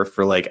share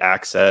for like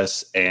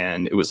access.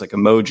 And it was like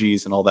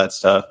emojis and all that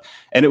stuff.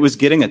 And it was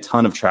getting a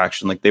ton of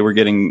traction. Like they were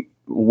getting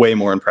way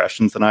more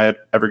impressions than I had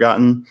ever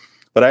gotten.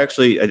 But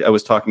I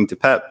was talking to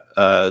Pep,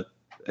 I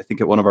think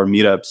at one of our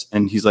meetups,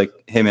 and he's like,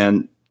 hey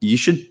man, you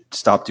should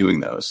stop doing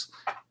those.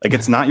 Like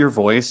it's not your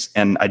voice.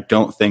 And I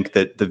don't think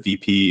that the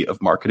VP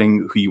of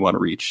marketing who you want to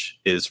reach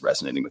is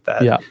resonating with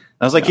that. Yeah. And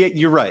I was like, yeah,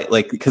 you're right.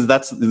 Like, because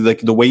that's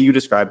like the way you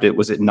described it.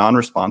 Was it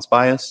non-response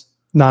bias?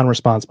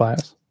 Non-response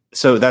bias.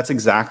 So that's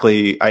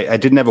exactly, I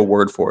didn't have a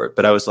word for it,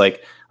 but I was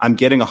like, I'm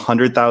getting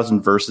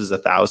 100,000 versus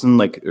 1,000,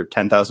 like, or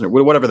 10,000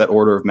 or whatever that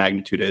order of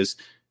magnitude is,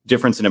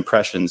 difference in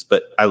impressions.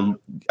 But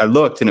I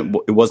looked and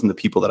it wasn't the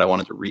people that I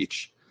wanted to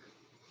reach,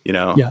 you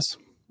know? Yes.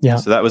 Yeah.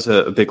 So that was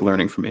a big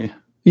learning for me.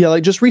 Yeah.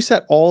 Like just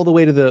reset all the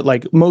way to the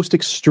like most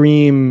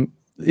extreme,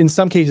 in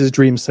some cases,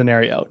 dream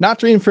scenario. Not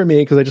dream for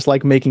me because I just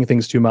like making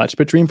things too much,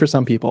 but dream for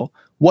some people.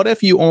 What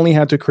if you only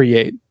had to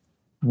create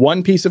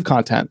one piece of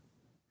content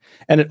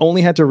and it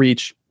only had to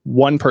reach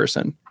one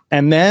person,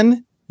 and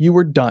then you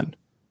were done?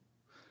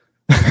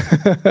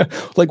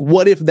 Like,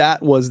 what if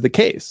that was the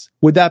case?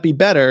 Would that be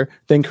better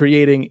than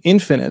creating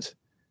infinite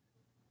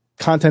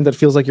content that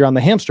feels like you're on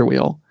the hamster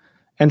wheel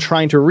and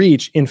trying to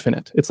reach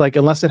infinite? It's like,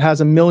 unless it has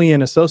 1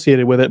 million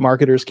associated with it,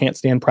 marketers can't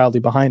stand proudly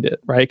behind it,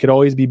 right? It could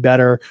always be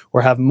better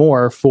or have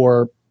more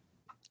for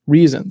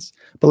reasons.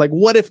 But like,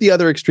 what if the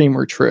other extreme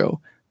were true?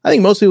 I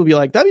think most people would be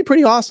like, that'd be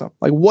pretty awesome.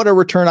 Like, what a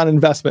return on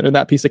investment in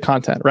that piece of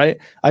content, right?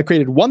 I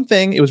created one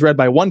thing, it was read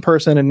by one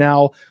person, and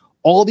now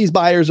all these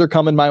buyers are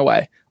coming my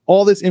way.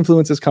 All this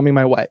influence is coming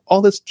my way.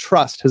 All this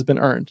trust has been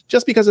earned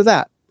just because of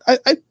that.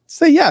 I'd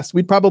say yes,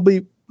 we'd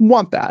probably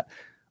want that.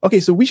 Okay,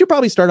 so we should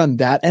probably start on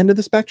that end of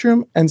the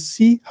spectrum and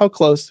see how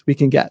close we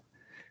can get.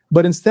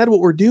 But instead, what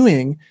we're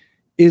doing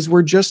is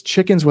we're just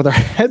chickens with our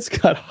heads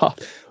cut off,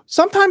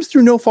 sometimes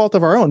through no fault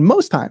of our own,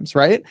 most times,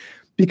 right?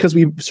 Because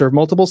we serve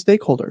multiple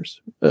stakeholders.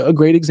 A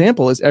great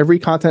example is every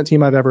content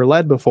team I've ever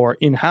led before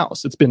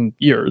in-house. It's been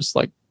years,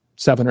 like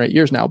 7 or 8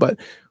 years now. But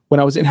when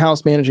I was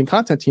in-house managing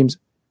content teams,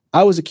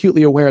 I was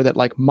acutely aware that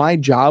like my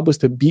job was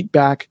to beat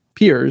back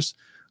peers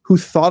who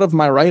thought of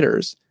my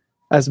writers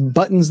as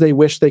buttons they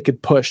wish they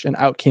could push, and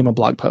out came a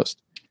blog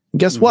post. And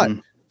guess what?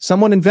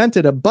 Someone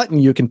invented a button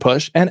you can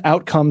push, and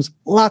out comes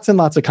lots and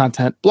lots of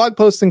content, blog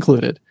posts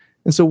included.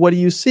 And so what do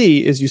you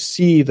see is you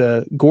see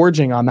the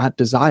gorging on that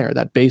desire,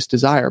 that base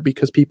desire,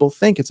 because people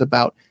think it's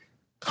about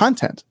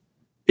content.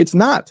 It's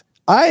not.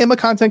 I am a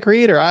content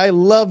creator. I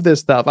love this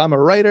stuff. I'm a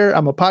writer.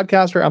 I'm a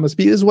podcaster. I'm a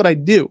speaker. This is what I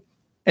do.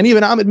 And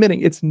even I'm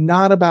admitting it's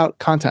not about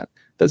content.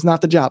 That's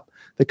not the job.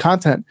 The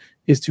content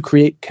is to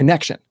create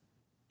connection.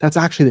 That's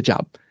actually the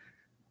job.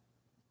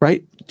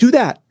 Right? Do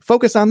that.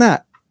 Focus on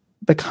that.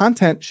 The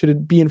content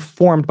should be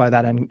informed by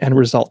that end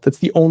result. That's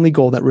the only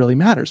goal that really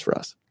matters for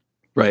us.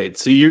 Right.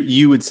 So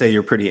you would say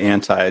you're pretty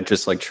anti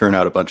just like churn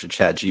out a bunch of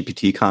chat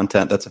GPT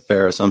content. That's a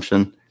fair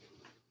assumption.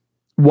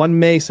 One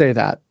may say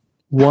that.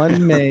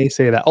 One may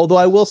say that. Although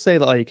I will say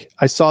that like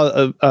I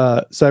saw,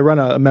 so I run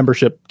a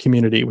membership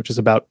community, which is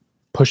about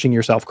pushing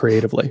yourself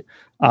creatively,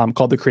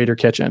 called the Creator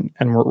Kitchen.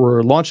 And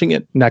we're launching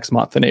it next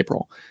month in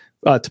April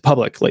to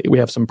publicly. We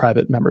have some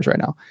private members right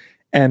now.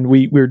 And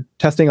we're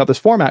testing out this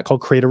format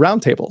called Creator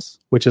Roundtables,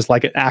 which is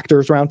like an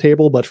actors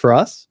roundtable, but for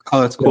us.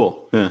 Oh, that's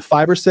cool. Yeah.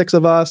 5 or 6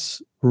 of us,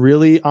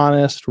 really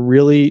honest,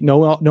 really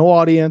no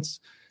audience,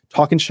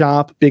 talking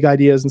shop, big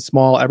ideas and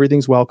small,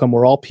 everything's welcome.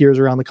 We're all peers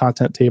around the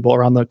content table,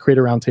 around the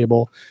Creator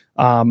Roundtable.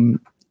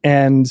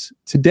 And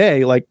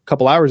today, like a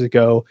couple hours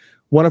ago,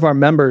 one of our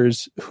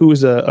members,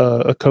 who's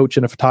a coach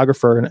and a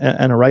photographer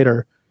and a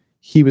writer,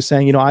 he was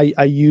saying,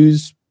 I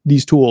use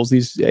these tools,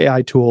 these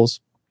AI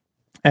tools,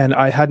 and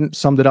I hadn't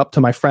summed it up to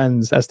my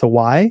friends as to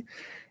why.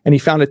 And he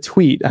found a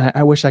tweet, and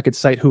I wish I could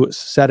cite who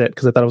said it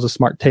because I thought it was a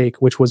smart take,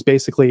 which was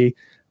basically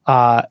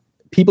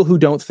people who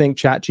don't think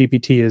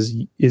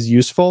ChatGPT is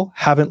useful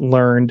haven't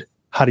learned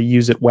how to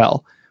use it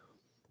well.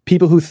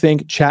 People who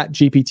think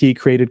ChatGPT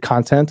created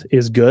content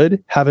is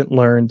good haven't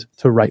learned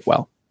to write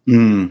well.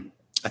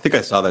 I think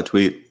I saw that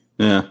tweet.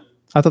 Yeah.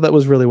 I thought that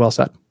was really well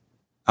said.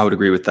 I would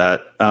agree with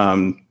that.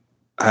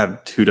 I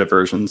have 2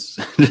 diversions,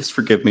 just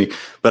forgive me,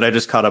 but I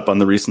just caught up on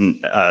the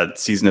recent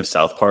season of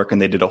South Park,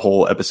 and they did a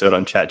whole episode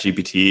on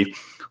ChatGPT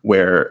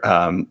where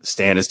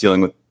Stan is dealing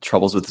with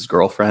troubles with his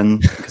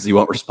girlfriend because he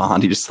won't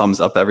respond. He just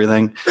thumbs up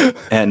everything.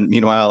 And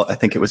meanwhile, I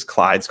think it was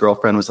Clyde's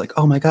girlfriend was like,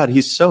 oh my God,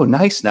 he's so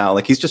nice now.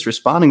 Like he's just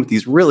responding with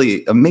these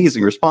really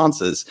amazing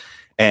responses.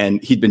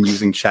 And he'd been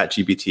using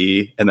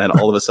ChatGPT, and then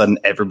all of a sudden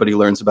everybody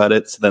learns about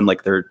it. So then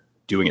like they're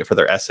doing it for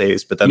their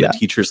essays, but then the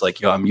teacher's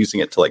like, I'm using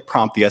it to like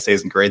prompt the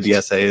essays and grade the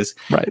essays.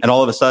 Right. And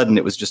all of a sudden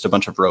it was just a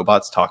bunch of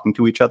robots talking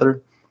to each other.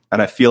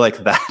 And I feel like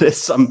that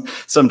is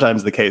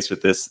sometimes the case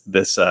with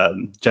this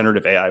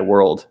generative AI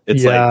world.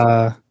 It's like,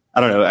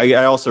 I don't know.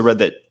 I also read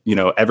that,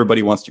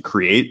 everybody wants to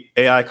create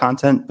AI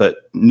content,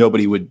 but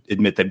nobody would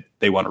admit that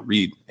they want to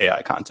read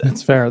AI content.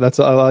 That's fair.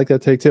 I like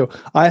that take too.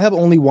 I have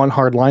only one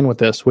hard line with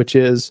this, which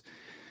is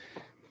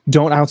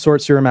don't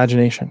outsource your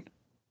imagination.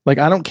 Like,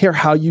 I don't care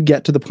how you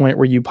get to the point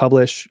where you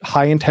publish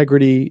high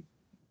integrity,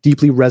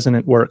 deeply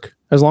resonant work,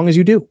 as long as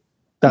you do.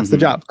 That's the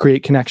job.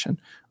 Create connection,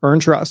 earn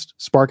trust,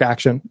 spark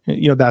action.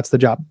 That's the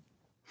job.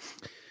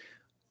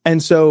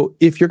 And so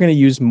if you're going to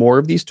use more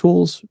of these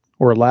tools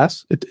or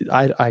less,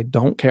 I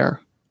don't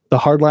care. The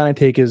hard line I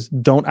take is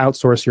don't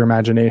outsource your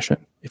imagination.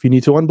 If you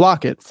need to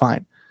unblock it,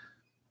 fine.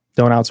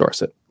 Don't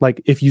outsource it.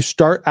 Like if you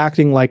start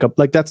acting like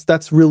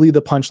that's really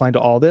the punchline to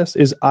all this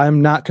is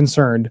I'm not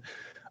concerned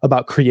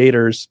about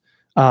creators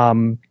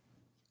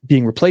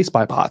being replaced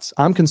by bots.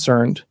 I'm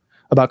concerned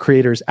about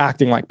creators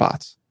acting like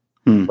bots,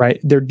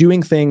 right? They're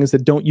doing things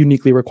that don't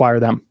uniquely require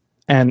them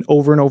and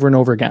over and over and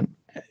over again.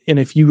 And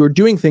if you are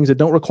doing things that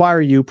don't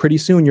require you, pretty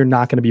soon you're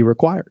not going to be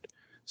required.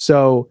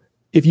 So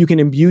if you can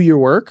imbue your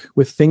work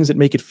with things that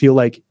make it feel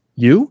like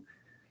you,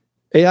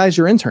 AI is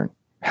your intern.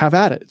 Have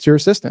at it. It's your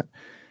assistant.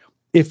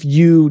 If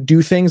you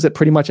do things that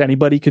pretty much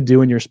anybody could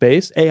do in your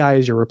space, AI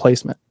is your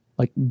replacement.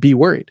 Like, be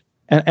worried.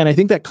 And I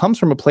think that comes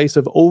from a place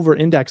of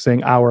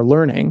over-indexing our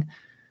learning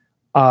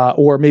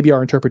or maybe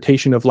our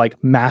interpretation of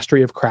like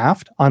mastery of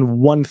craft on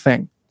one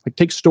thing. Like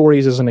take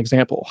stories as an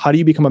example. How do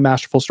you become a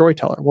masterful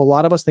storyteller? Well, a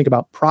lot of us think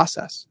about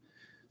process,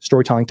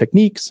 storytelling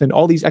techniques, and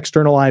all these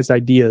externalized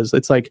ideas.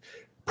 It's like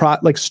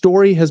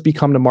story has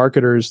become to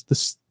marketers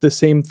the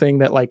same thing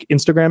that like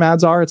Instagram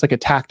ads are. It's like a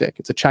tactic.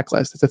 It's a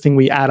checklist. It's a thing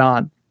we add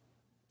on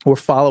or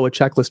follow a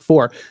checklist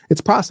for.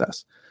 It's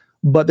process.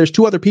 But there's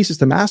 2 other pieces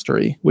to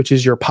mastery, which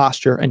is your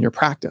posture and your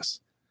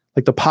practice.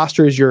 Like the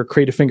posture is your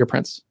creative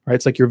fingerprints, right?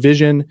 It's like your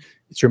vision.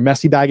 It's your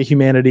messy bag of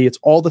humanity. It's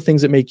all the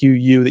things that make you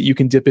you that you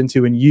can dip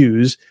into and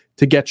use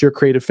to get your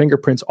creative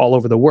fingerprints all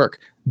over the work.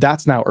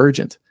 That's now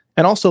urgent.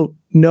 And also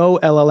no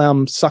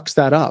LLM sucks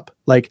that up.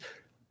 Like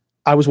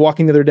I was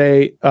walking the other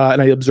day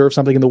and I observed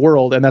something in the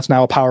world, and that's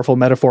now a powerful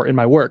metaphor in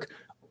my work.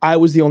 I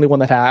was the only one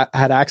that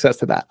had access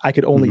to that. I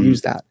could only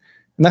use that.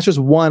 And that's just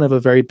one of a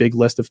very big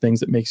list of things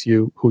that makes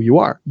you who you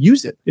are.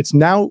 Use it. It's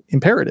now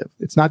imperative.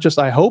 It's not just,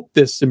 I hope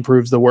this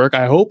improves the work.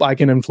 I hope I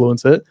can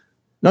influence it.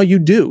 No, you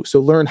do. So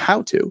learn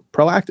how to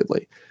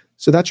proactively.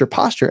 So that's your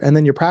posture. And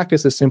then your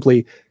practice is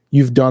simply,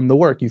 you've done the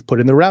work. You've put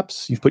in the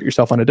reps. You've put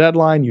yourself on a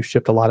deadline. You've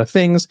shipped a lot of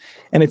things.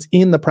 And it's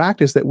in the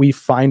practice that we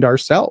find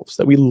ourselves,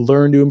 that we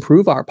learn to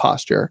improve our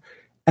posture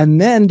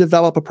and then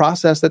develop a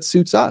process that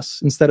suits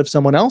us instead of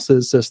someone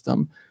else's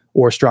system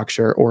or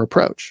structure or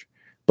approach.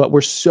 But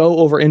we're so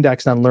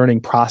over-indexed on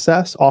learning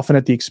process, often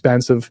at the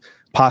expense of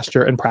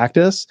posture and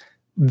practice,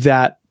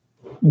 that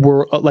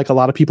we're like, a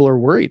lot of people are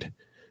worried.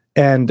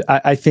 And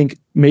I think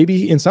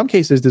maybe in some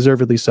cases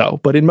deservedly so,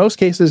 but in most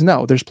cases,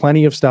 no. There's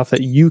plenty of stuff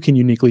that you can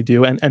uniquely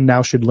do and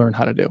now should learn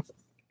how to do.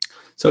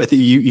 So I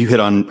think you hit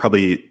on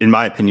probably, in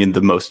my opinion,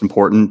 the most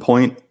important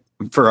point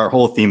for our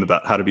whole theme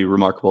about how to be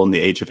remarkable in the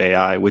age of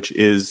AI, which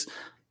is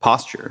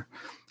posture.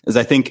 Is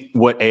I think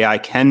what AI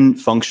can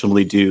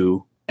functionally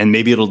do, and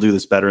maybe it'll do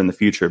this better in the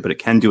future, but it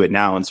can do it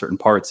now in certain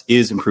parts,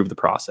 is improve the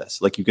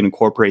process. Like you can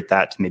incorporate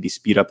that to maybe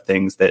speed up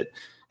things that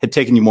had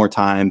taken you more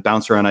time,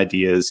 bounce around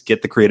ideas,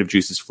 get the creative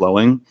juices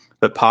flowing.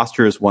 But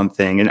posture is one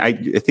thing. And I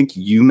think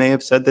you may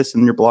have said this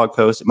in your blog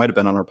post. It might have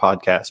been on our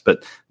podcast,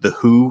 but the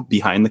who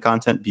behind the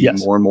content being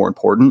more and more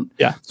important.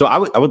 Yeah. So I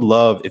would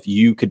love if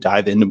you could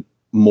dive into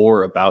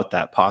more about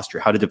that posture,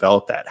 how to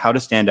develop that, how to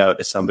stand out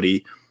as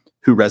somebody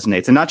who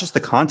resonates, and not just the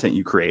content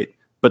you create,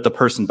 but the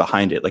person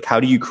behind it. Like, how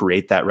do you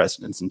create that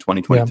resonance in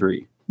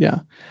 2023? Yeah.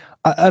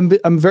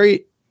 I'm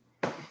very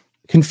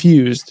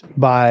confused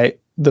by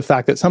the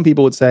fact that some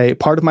people would say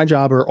part of my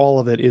job or all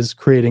of it is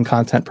creating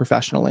content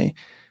professionally,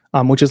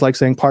 which is like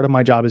saying part of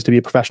my job is to be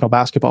a professional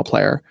basketball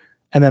player.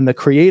 And then the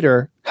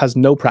creator has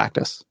no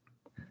practice,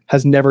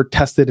 has never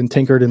tested and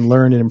tinkered and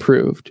learned and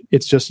improved.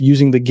 It's just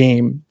using the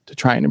game to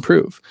try and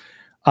improve.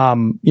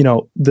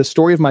 The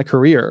story of my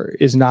career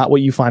is not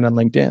what you find on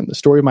LinkedIn. The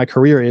story of my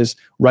career is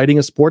writing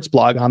a sports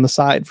blog on the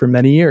side for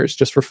many years,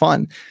 just for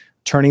fun,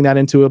 turning that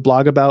into a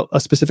blog about a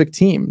specific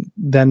team,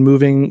 then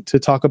moving to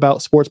talk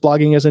about sports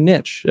blogging as a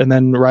niche, and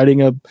then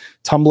writing a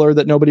Tumblr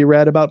that nobody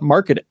read about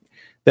marketing,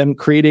 then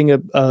creating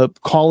a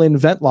call-in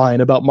vent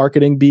line about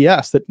marketing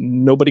BS that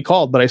nobody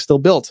called, but I still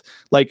built.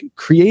 Like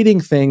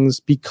creating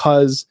things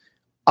because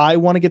I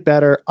want to get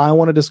better. I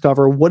want to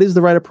discover what is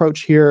the right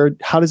approach here.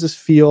 How does this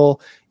feel?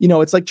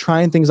 It's like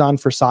trying things on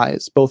for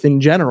size, both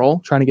in general,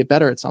 trying to get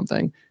better at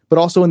something, but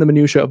also in the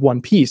minutia of one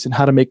piece and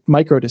how to make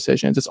micro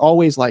decisions. It's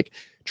always like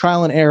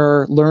trial and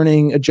error,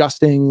 learning,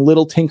 adjusting,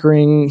 little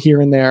tinkering here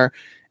and there.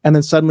 And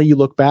then suddenly you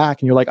look back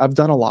and you're like, I've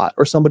done a lot.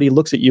 Or somebody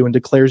looks at you and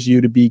declares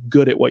you to be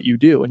good at what you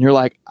do. And you're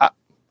like,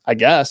 I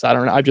guess, I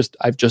don't know.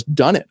 I've just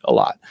done it a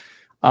lot.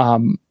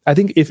 I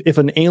think if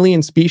an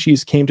alien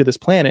species came to this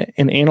planet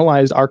and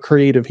analyzed our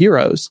creative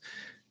heroes,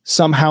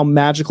 somehow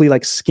magically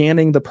like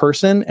scanning the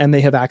person, and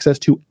they have access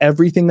to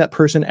everything that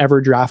person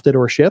ever drafted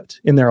or shipped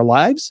in their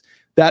lives,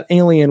 that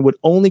alien would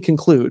only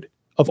conclude,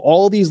 of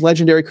all these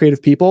legendary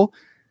creative people,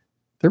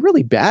 they're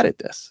really bad at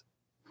this.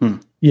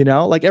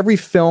 Like every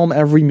film,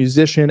 every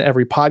musician,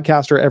 every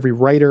podcaster, every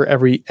writer,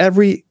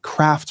 every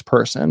craft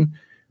person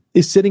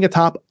is sitting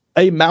atop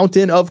a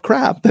mountain of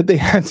crap that they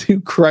had to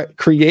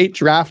create,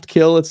 draft,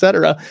 kill,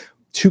 etc.,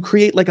 to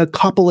create like a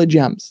couple of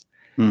gems.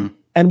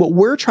 And what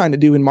we're trying to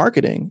do in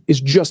marketing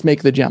is just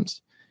make the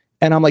gems.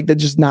 And I'm like,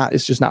 it's just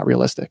not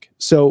realistic.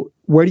 So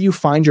where do you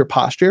find your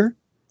posture?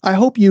 I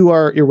hope you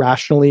are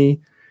irrationally,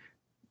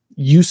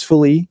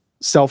 usefully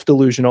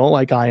self-delusional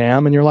like I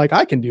am. And you're like,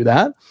 I can do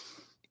that.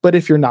 But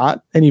if you're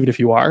not, and even if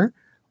you are,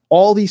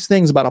 all these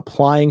things about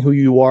applying who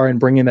you are and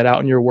bringing that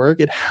out in your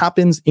work, it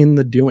happens in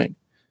the doing.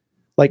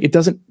 Like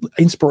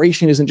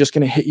inspiration isn't just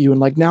going to hit you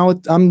and like, now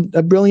I'm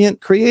a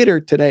brilliant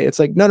creator today. It's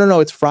like, no,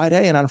 it's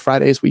Friday. And on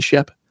Fridays we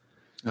ship.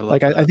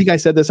 I think I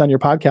said this on your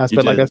podcast,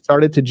 but like I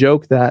started to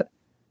joke that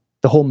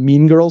the whole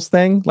Mean Girls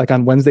thing, like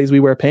on Wednesdays we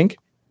wear pink.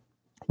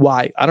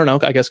 Why? I don't know.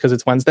 I guess because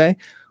it's Wednesday.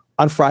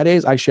 On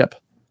Fridays I ship.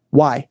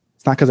 Why?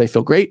 It's not because I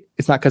feel great.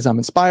 It's not because I'm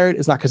inspired.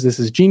 It's not because this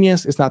is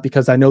genius. It's not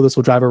because I know this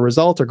will drive a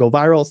result or go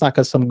viral. It's not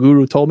because some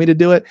guru told me to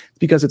do it. It's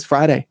because it's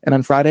Friday. And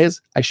on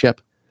Fridays I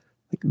ship.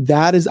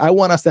 I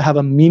want us to have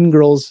a Mean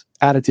Girls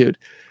attitude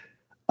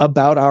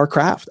about our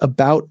craft,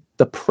 about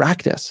the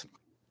practice,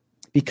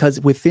 because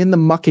within the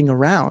mucking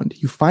around,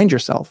 you find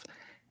yourself.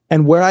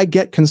 And where I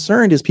get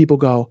concerned is people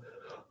go,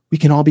 we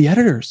can all be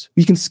editors.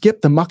 We can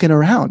skip the mucking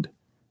around,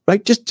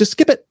 right? Just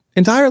skip it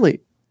entirely.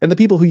 And the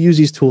people who use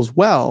these tools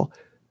well,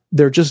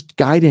 they're just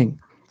guiding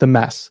the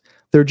mess.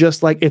 They're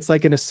just like, it's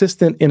like an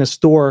assistant in a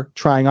store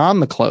trying on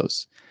the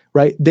clothes,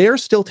 right? They're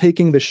still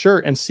taking the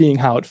shirt and seeing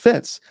how it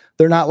fits.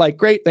 They're not like,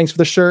 great, thanks for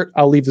the shirt,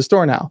 I'll leave the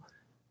store now.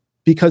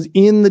 Because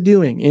in the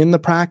doing, in the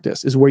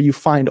practice is where you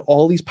find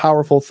all these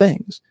powerful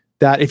things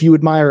that if you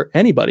admire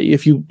anybody,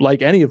 if you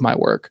like any of my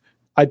work,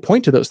 I'd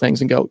point to those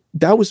things and go,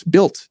 that was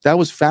built, that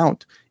was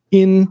found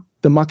in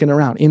the mucking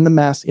around, in the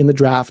mess, in the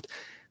draft.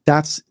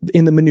 That's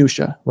in the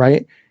minutia,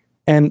 right?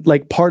 And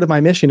like part of my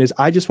mission is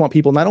I just want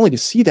people not only to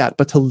see that,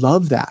 but to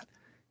love that.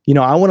 You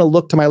know, I want to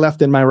look to my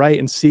left and my right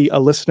and see a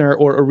listener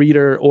or a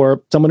reader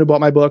or someone who bought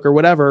my book or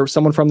whatever,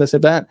 someone from this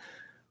event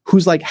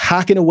who's like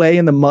hacking away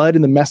in the mud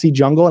in the messy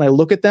jungle. And I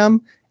look at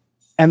them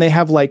and they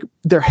have like,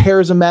 their hair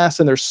is a mess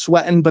and they're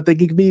sweating, but they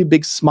give me a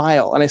big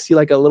smile. And I see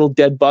like a little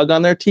dead bug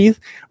on their teeth,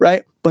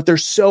 right? But they're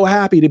so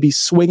happy to be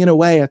swinging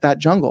away at that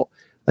jungle.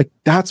 Like,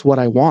 that's what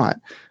I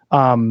want,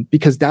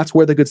 because that's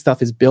where the good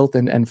stuff is built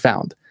and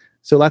found.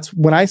 So that's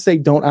when I say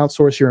don't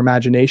outsource your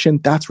imagination,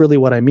 that's really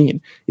what I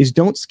mean, is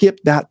don't skip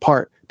that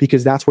part,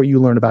 because that's where you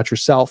learn about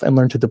yourself and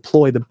learn to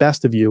deploy the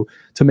best of you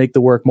to make the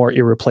work more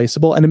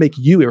irreplaceable and to make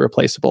you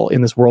irreplaceable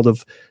in this world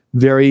of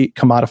very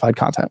commodified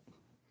content.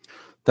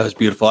 That was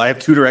beautiful. I have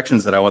two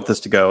directions that I want this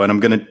to go,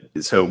 and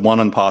so one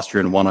on posture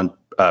and one on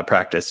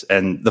practice.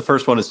 And the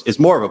first one is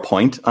more of a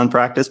point on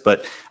practice,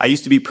 but I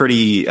used to be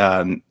pretty,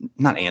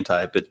 not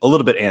anti, but a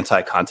little bit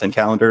anti-content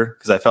calendar,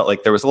 because I felt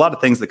like there was a lot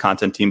of things the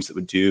content teams that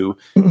would do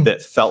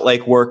that felt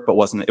like work, but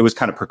wasn't. It was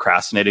kind of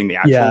procrastinating the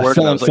actual work.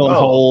 Filling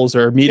holes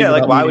or meeting. Yeah,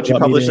 like why would you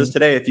publish this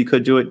today if you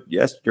could do it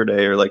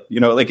yesterday? Or like,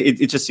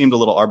 it just seemed a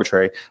little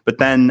arbitrary. But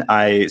then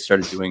I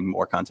started doing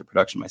more content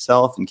production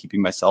myself and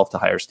keeping myself to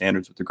higher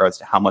standards with regards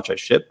to how much I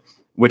ship.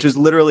 Which is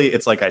literally,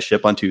 it's like I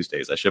ship on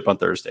Tuesdays, I ship on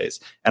Thursdays.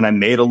 And I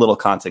made a little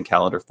content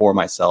calendar for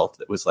myself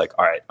that was like,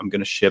 all right, I'm going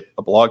to ship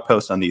a blog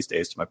post on these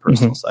days to my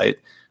personal site,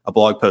 a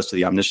blog post to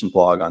the Omniscient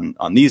blog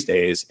on these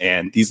days,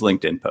 and these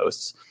LinkedIn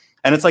posts.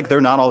 And it's like,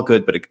 they're not all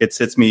good, but it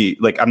sits me,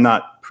 like, I'm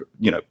not,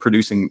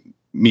 producing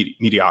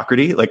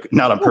mediocrity, like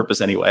not on purpose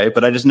anyway,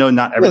 but I just know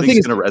not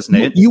everything's going to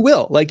resonate. You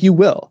will, but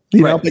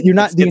you're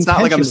not, it's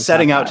not like I'm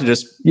setting out to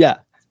just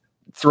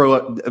throw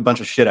a bunch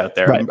of shit out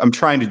there. Right. I'm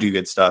trying to do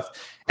good stuff.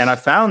 And I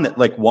found that,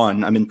 like,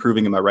 one, I'm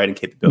improving in my writing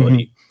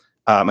capability.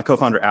 My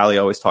co-founder, Ali,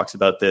 always talks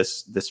about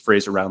this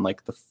phrase around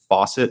like the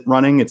faucet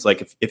running. It's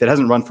like, if it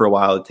hasn't run for a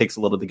while, it takes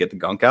a little to get the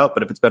gunk out.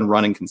 But if it's been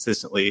running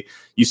consistently,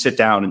 you sit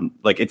down and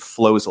like it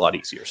flows a lot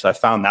easier. So I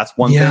found that's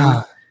one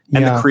thing.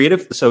 And the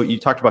creative, so you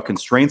talked about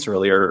constraints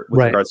earlier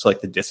with regards to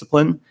like the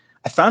discipline.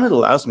 I found it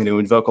allows me to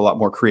invoke a lot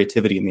more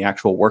creativity in the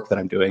actual work that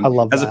I'm doing. I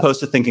love that. As opposed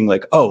to thinking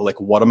like, oh,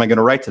 like, what am I going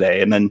to write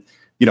today? And then,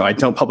 I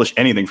don't publish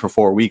anything for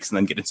 4 weeks and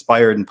then get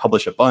inspired and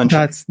publish a bunch.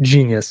 That's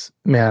genius,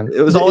 man.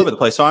 It was all over the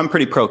place. So I'm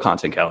pretty pro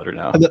content calendar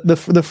now.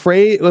 The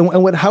phrase,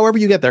 and however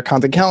you get there,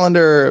 content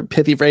calendar,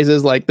 pithy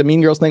phrases like the Mean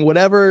Girls thing,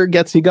 whatever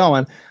gets you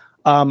going.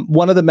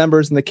 One of the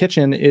members in the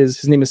kitchen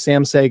his name is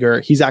Sam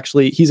Sager. He's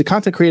a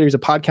content creator. He's a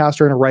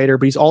podcaster and a writer,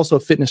 but he's also a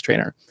fitness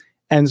trainer.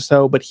 And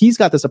so, but he's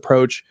got this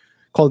approach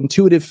called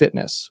intuitive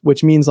fitness,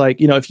 which means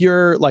like, if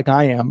you're like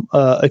I am,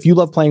 if you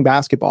love playing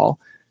basketball,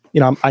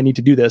 I need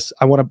to do this.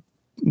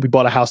 We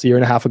bought a house a year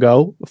and a half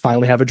ago,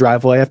 finally have a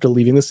driveway after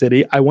leaving the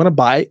city. I want to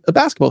buy a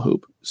basketball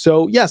hoop.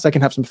 So yes, I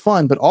can have some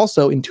fun, but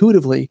also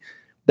intuitively,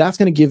 that's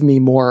going to give me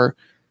more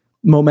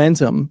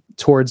momentum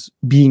towards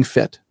being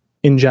fit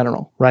in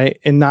general, right?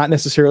 And not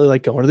necessarily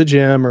like going to the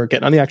gym or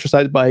getting on the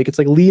exercise bike. It's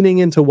like leaning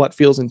into what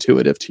feels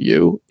intuitive to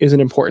you is an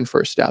important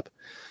first step.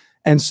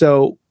 And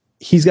so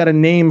he's got a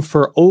name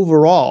for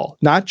overall,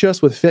 not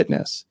just with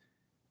fitness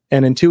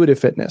and intuitive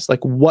fitness,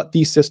 like what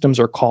these systems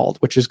are called,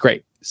 which is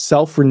great.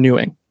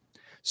 Self-renewing.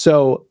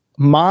 So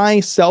my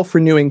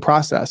self-renewing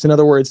process, in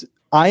other words,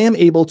 I am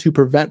able to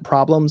prevent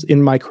problems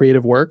in my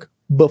creative work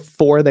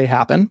before they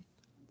happen,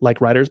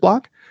 like writer's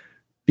block,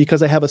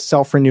 because I have a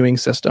self-renewing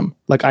system.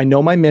 Like I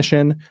know my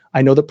mission,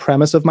 I know the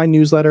premise of my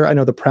newsletter, I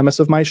know the premise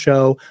of my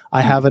show,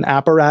 I have an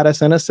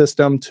apparatus and a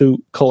system to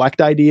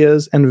collect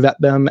ideas and vet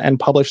them and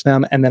publish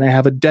them, and then I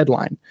have a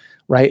deadline,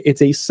 right?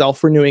 It's a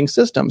self-renewing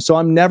system. So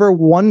I'm never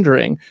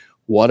wondering,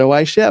 what do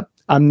I ship?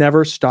 I'm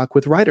never stuck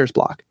with writer's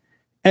block.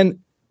 And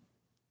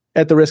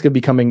at the risk of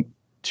becoming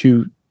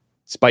too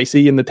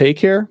spicy in the take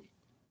here,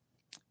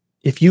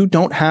 if you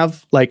don't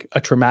have like a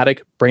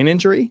traumatic brain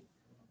injury,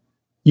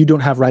 you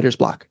don't have writer's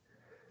block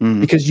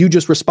because you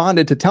just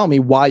responded to tell me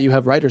why you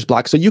have writer's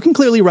block. So you can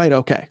clearly write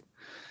okay.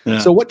 Yeah.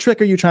 So what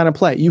trick are you trying to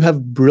play? You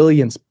have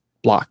brilliance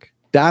block.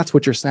 That's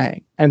what you're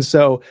saying. And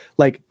so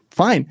like,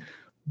 fine,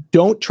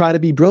 don't try to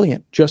be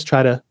brilliant. Just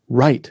try to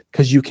write,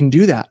 because you can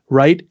do that.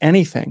 Write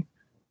anything.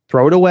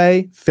 Throw it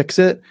away, fix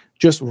it,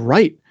 just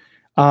write.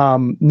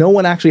 No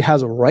one actually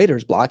has a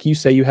writer's block. You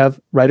say you have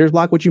writer's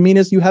block. What you mean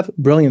is you have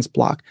brilliance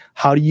block.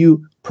 How do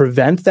you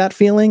prevent that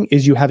feeling?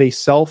 Is you have a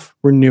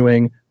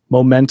self-renewing,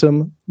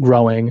 momentum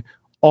growing,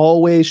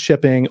 always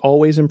shipping,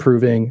 always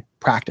improving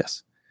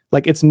practice.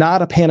 Like it's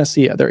not a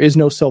panacea. There is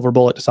no silver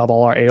bullet to solve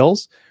all our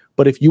ails.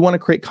 But if you want to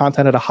create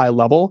content at a high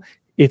level,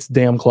 it's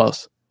damn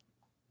close.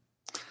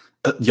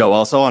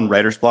 Also on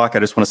writer's block, I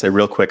just want to say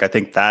real quick, I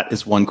think that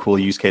is one cool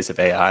use case of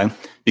AI,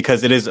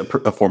 because it is a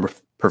form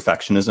of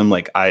perfectionism.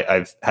 Like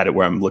I've had it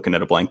where I'm looking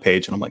at a blank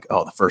page and I'm like,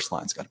 oh, the first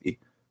line's got to be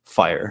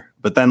fire.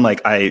 But then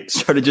like I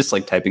started just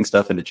like typing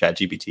stuff into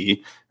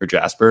ChatGPT or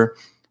Jasper,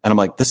 and I'm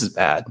like, this is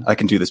bad. I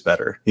can do this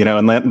better,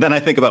 And then I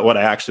think about what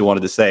I actually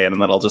wanted to say, and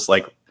then I'll just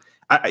like,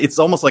 it's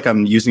almost like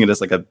I'm using it as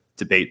like a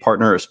debate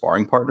partner or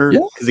sparring partner,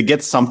 because it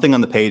gets something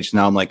on the page.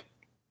 Now I'm like,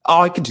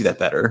 oh, I could do that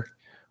better.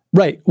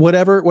 Right.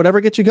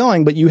 Whatever gets you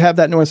going, but you have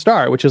that North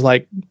Star, which is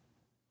like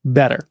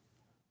better.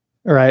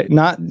 All right.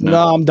 Not,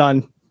 no, I'm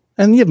done.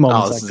 And you have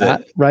moments like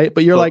that, right?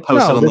 But you're like,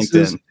 no, this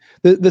is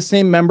the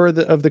same member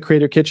of the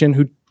Creator Kitchen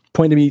who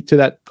pointed me to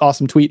that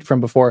awesome tweet from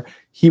before.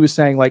 He was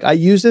saying, like, I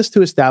use this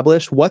to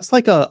establish what's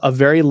like a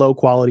very low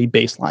quality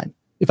baseline.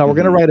 If I were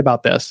going to write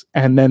about this,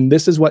 and then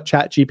this is what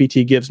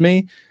ChatGPT gives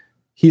me,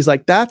 he's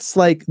like, that's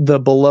like the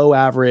below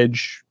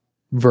average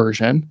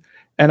version.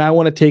 And I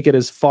want to take it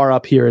as far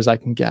up here as I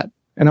can get.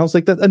 And I was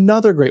like, that's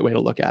another great way to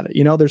look at it.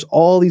 You know, there's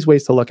all these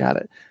ways to look at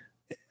it.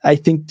 I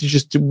think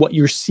just what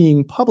you're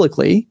seeing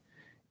publicly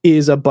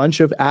is a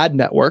bunch of ad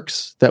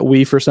networks that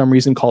we, for some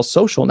reason, call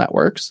social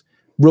networks,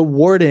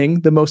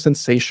 rewarding the most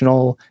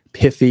sensational,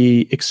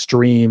 pithy,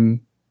 extreme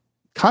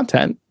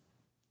content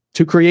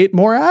to create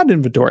more ad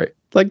inventory.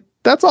 Like,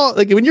 that's all.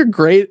 Like, when you're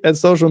great at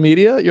social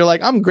media, you're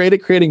like, I'm great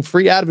at creating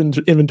free ad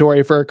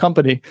inventory for a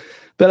company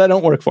that I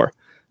don't work for.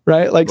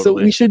 Right? Like,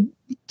 totally. So we should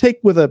take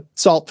with a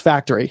salt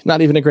factory,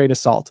 not even a grain of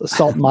salt, a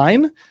salt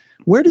mine.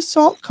 Where does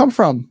salt come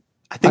from?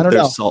 I think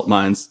there's salt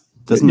mines.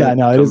 Doesn't it?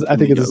 No, it is. I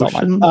think it's a salt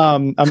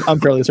mine. I'm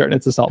fairly certain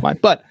it's a salt mine.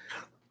 But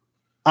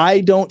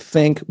I don't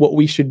think what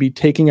we should be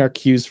taking our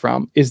cues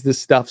from is this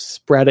stuff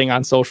spreading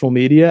on social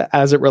media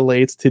as it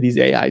relates to these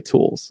AI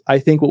tools. I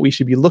think what we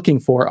should be looking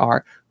for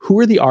are, who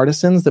are the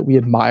artisans that we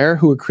admire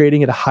who are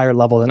creating at a higher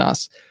level than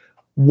us?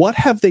 What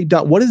have they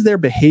done? What is their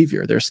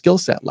behavior, their skill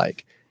set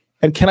like?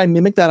 And can I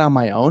mimic that on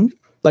my own?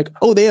 Like,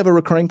 oh, they have a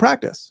recurring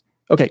practice.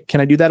 Okay,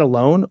 can I do that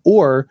alone?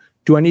 Or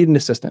do I need an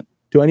assistant?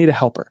 Do I need a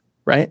helper,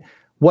 right?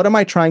 What am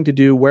I trying to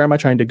do? Where am I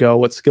trying to go?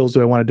 What skills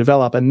do I want to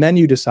develop? And then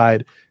you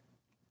decide,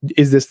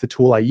 is this the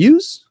tool I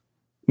use?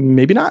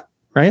 Maybe not,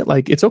 right?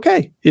 Like, it's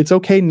okay. It's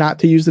okay not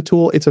to use the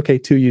tool. It's okay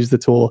to use the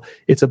tool.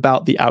 It's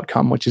about the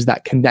outcome, which is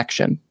that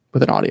connection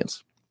with an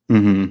audience.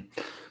 Mm-hmm.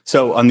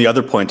 So on the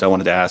other point I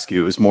wanted to ask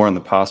you, is more on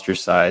the posture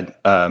side.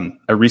 I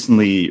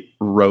recently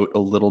wrote a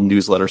little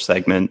newsletter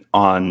segment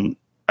on,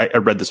 I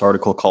read this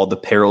article called The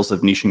Perils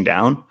of Niching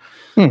Down,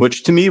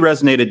 which to me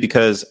resonated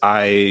because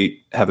I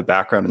have a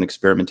background in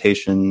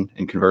experimentation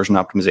and conversion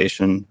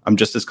optimization. I'm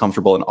just as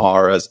comfortable in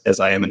R as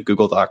I am in a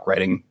Google Doc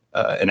writing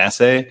an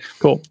essay.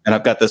 Cool. And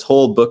I've got this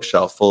whole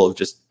bookshelf full of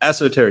just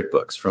esoteric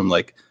books from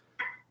like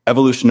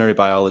evolutionary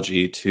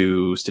biology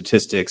to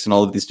statistics and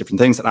all of these different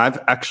things. And I've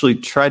actually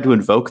tried to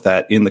invoke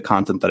that in the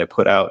content that I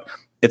put out.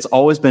 It's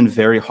always been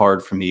very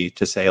hard for me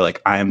to say,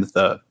 like, I am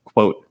the,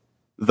 quote,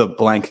 the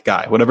blank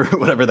guy,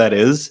 whatever that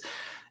is.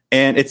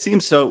 And it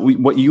seems so,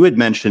 what you had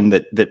mentioned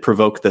that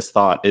provoked this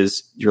thought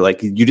is, you're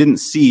like, you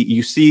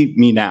see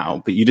me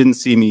now, but you didn't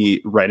see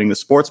me writing the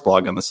sports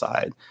blog on the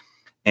side.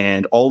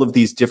 And all of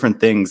these different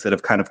things that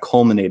have kind of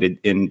culminated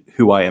in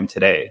who I am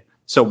today.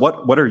 So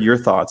what are your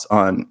thoughts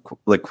on,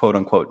 like, quote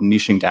unquote,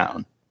 niching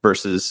down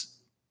versus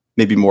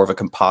maybe more of a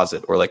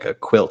composite or like a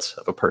quilt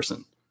of a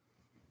person?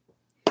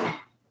 There's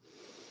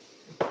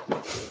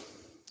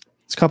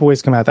a couple ways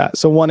to come at that.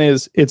 So one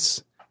is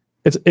it's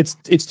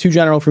too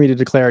general for me to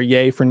declare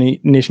yay for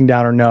niching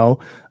down or no.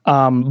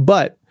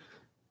 But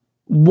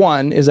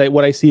one is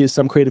what I see is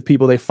some creative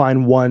people, they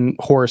find one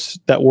horse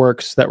that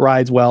works, that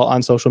rides well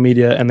on social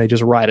media, and they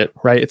just ride it,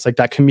 right? It's like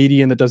that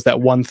comedian that does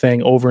that one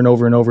thing over and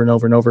over and over and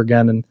over and over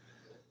again. And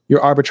you're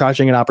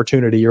arbitraging an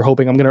opportunity. You're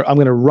hoping I'm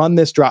gonna run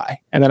this dry,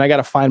 and then I got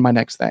to find my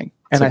next thing.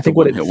 And I think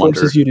what it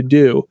forces you to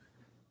do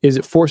is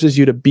it forces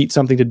you to beat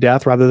something to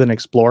death rather than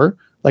explore.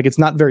 Like, it's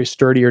not very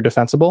sturdy or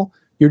defensible.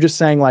 You're just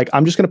saying, like,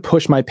 I'm just going to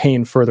push my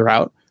pain further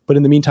out, but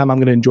in the meantime, I'm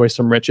going to enjoy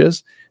some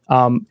riches.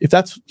 If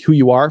that's who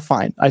you are,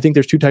 fine. I think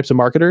there's two types of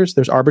marketers.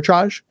 There's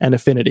arbitrage and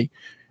affinity.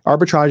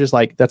 Arbitrage is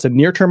like, that's a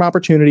near-term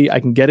opportunity. I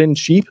can get in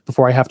cheap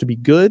before I have to be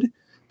good,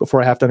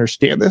 before I have to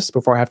understand this,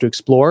 before I have to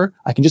explore.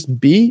 I can just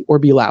be or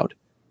be loud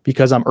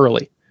because I'm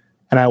early.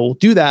 And I will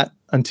do that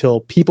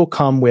until people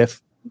come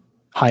with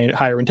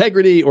higher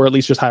integrity, or at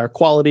least just higher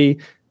quality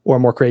or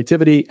more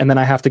creativity. And then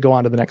I have to go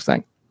on to the next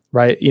thing,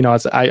 right? You know,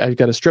 I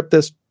got to strip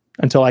this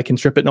until I can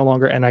strip it no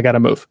longer, and I got to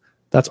move.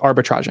 That's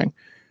arbitraging.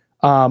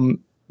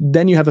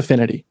 Then you have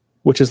affinity,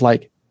 which is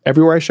like,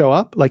 everywhere I show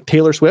up, like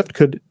Taylor Swift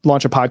could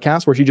launch a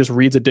podcast where she just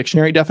reads a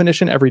dictionary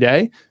definition every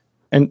day,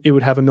 and it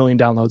would have 1 million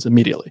downloads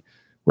immediately,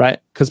 right?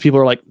 Because people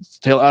are like,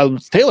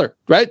 it's Taylor,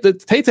 right?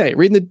 It's Tay-Tay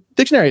reading the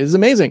dictionary. This is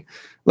amazing.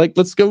 Like,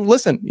 let's go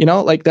listen, you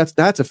know, like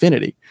that's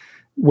affinity,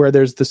 where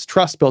there's this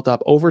trust built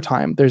up over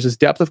time. There's this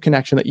depth of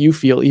connection that you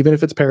feel, even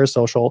if it's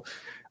parasocial,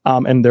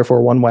 and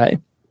therefore one way.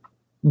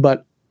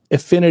 But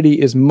affinity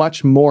is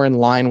much more in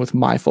line with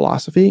my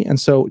philosophy. And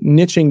so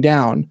niching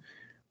down,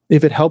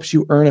 if it helps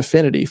you earn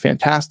affinity,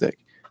 fantastic.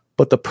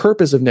 But the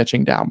purpose of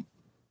niching down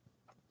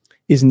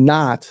is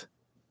not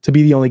to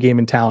be the only game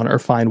in town or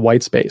find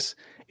white space.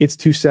 It's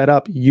to set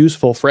up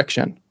useful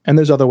friction. And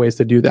there's other ways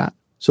to do that.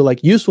 So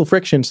like, useful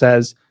friction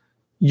says,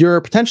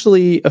 you're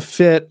potentially a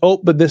fit. Oh,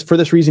 but for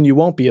this reason, you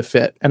won't be a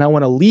fit. And I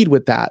want to lead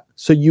with that,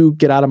 so you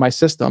get out of my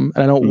system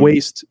and I don't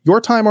waste your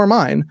time or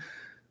mine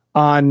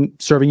on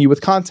serving you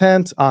with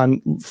content,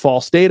 on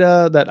false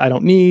data that I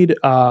don't need,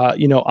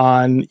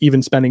 on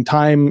even spending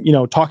time,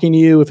 talking to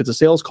you if it's a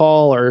sales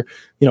call or,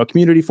 a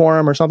community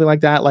forum or something like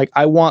that. Like,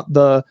 I want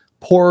the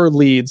poor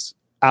leads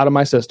out of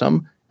my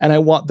system, and I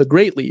want the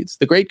great leads,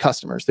 the great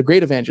customers, the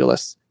great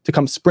evangelists to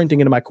come sprinting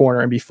into my corner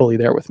and be fully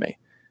there with me.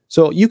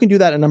 So you can do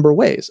that in a number of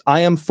ways.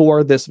 I am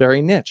for this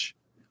very niche,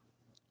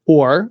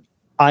 or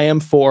I am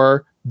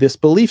for this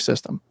belief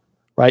system.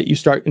 Right? You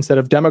start, instead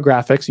of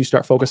demographics, you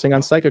start focusing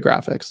on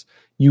psychographics.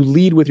 You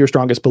lead with your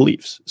strongest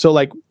beliefs. So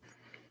like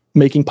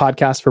making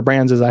podcasts for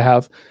brands as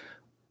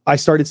I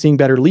started seeing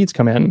better leads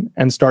come in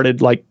and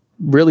started like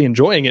really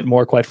enjoying it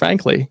more, quite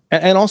frankly,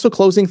 and also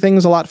closing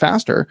things a lot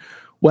faster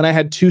when I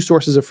had two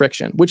sources of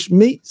friction, which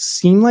may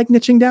seem like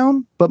niching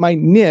down, but my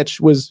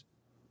niche was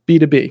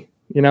B2B,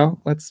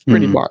 that's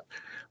pretty broad,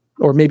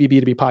 or maybe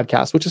B2B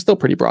podcast, which is still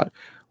pretty broad.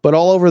 But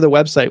all over the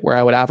website where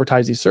I would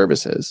advertise these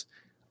services,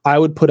 I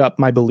would put up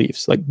my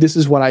beliefs. Like, this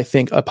is what I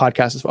think a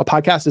podcast is. A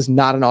podcast is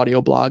not an audio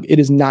blog. It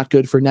is not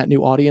good for net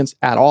new audience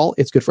at all.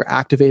 It's good for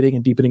activating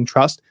and deepening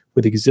trust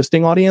with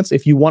existing audience.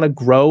 If you want to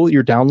grow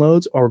your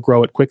downloads or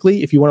grow it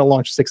quickly, if you want to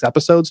launch 6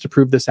 episodes to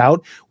prove this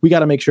out, we got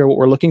to make sure what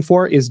we're looking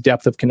for is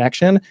depth of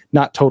connection,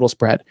 not total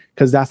spread,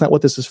 because that's not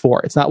what this is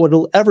for. It's not what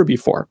it'll ever be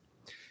for.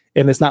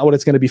 And it's not what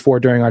it's going to be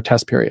for during our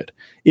test period.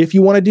 If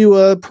you want to do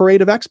a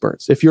parade of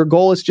experts, if your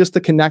goal is just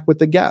to connect with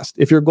the guest,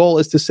 if your goal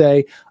is to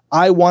say,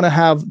 I want to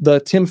have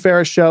the Tim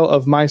Ferriss show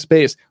of my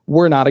space,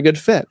 we're not a good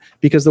fit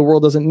because the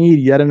world doesn't need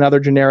yet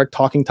another generic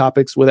talking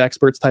topics with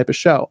experts type of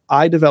show.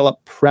 I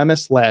develop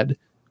premise-led,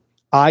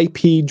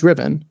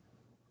 IP-driven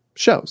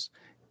shows.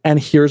 And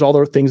here's all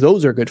the things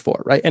those are good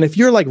for, right? And if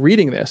you're like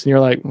reading this and you're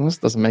like, this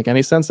doesn't make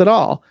any sense at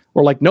all,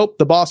 or like, nope,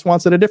 the boss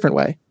wants it a different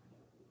way.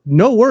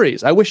 No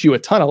worries. I wish you a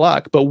ton of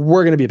luck, but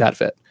we're going to be that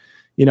fit,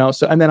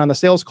 So, and then on the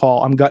sales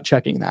call, I'm gut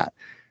checking that.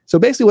 So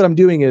basically what I'm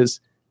doing is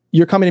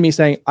you're coming to me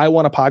saying, I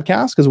want a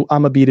podcast because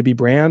I'm a B2B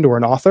brand or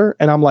an author.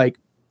 And I'm like,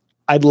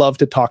 I'd love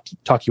to talk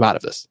you out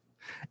of this.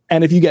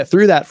 And if you get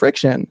through that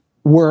friction,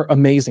 we're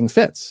amazing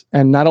fits.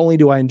 And not only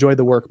do I enjoy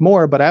the work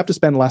more, but I have to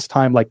spend less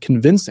time like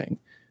convincing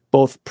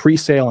both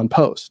pre-sale and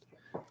post.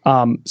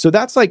 So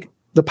that's like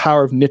the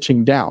power of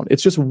niching down.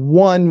 It's just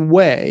one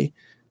way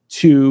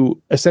to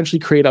essentially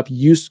create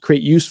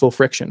useful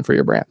friction for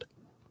your brand.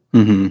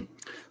 Mm-hmm.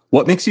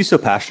 What makes you so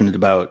passionate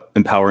about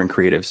empowering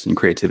creatives and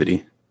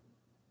creativity?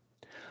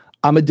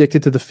 I'm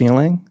addicted to the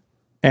feeling,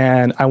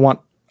 and I want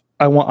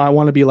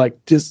to be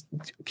like, this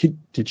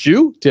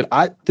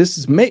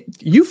is me.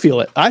 You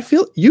feel it. I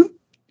feel you.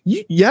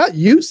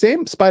 You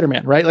same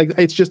Spider-Man, right? Like,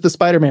 it's just the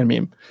Spider-Man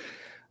meme.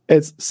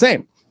 It's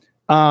same.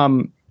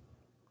 I'm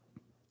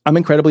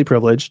incredibly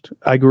privileged.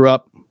 I grew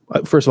up,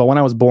 first of all, when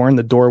I was born,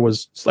 the door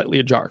was slightly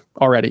ajar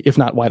already, if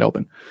not wide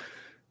open.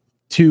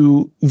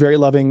 To very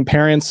loving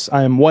parents.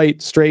 I am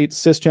white, straight,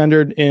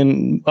 cisgendered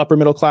in upper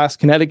middle class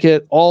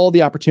Connecticut. All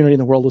the opportunity in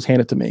the world was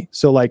handed to me.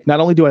 So like,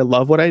 not only do I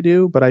love what I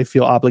do, but I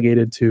feel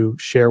obligated to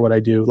share what I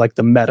do, like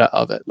the meta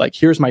of it. Like,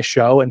 here's my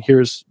show and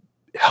here's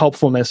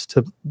helpfulness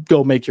to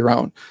go make your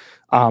own.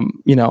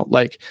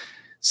 Like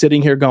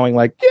sitting here going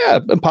like, yeah,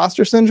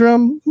 imposter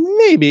syndrome,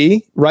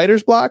 maybe.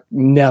 Writer's block,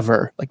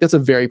 never. Like, that's a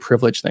very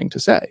privileged thing to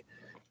say.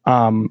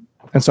 And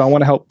so I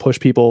want to help push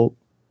people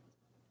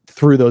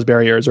through those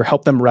barriers or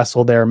help them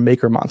wrestle their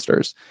maker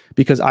monsters,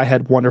 because I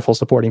had wonderful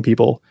supporting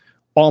people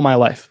all my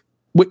life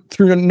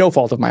through no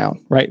fault of my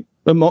own, right?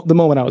 The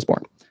moment I was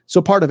born.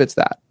 So part of it's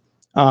that.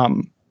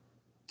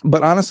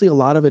 But honestly, a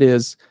lot of it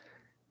is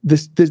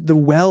the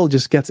well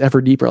just gets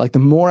ever deeper. Like, the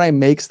more I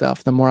make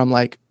stuff, the more I'm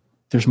like,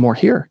 there's more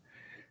here.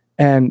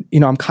 And,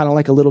 I'm kind of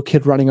like a little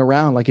kid running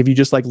around. Like, if you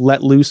just like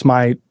let loose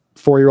my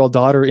 4-year-old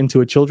daughter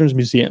into a children's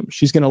museum,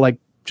 she's going to like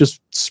just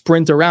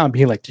sprint around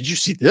being like, did you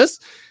see this?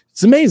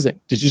 It's amazing.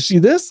 Did you see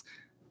this?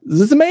 This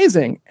is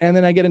amazing. And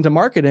then I get into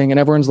marketing and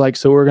everyone's like,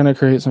 so we're going to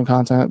create some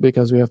content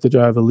because we have to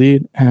drive a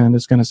lead and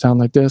it's going to sound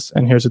like this.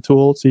 And here's a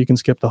tool so you can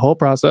skip the whole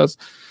process.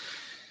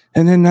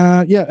 And then,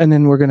 and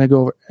then we're going to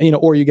go over,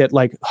 or you get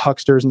like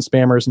hucksters and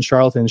spammers and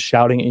charlatans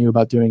shouting at you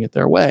about doing it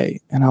their way.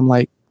 And I'm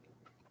like,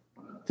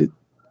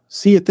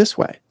 see it this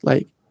way.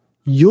 Like,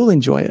 you'll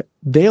enjoy it.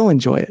 They'll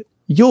enjoy it.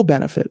 You'll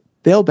benefit.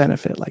 They'll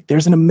benefit. Like,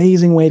 there's an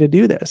amazing way to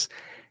do this.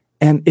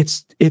 And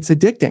it's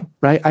addicting,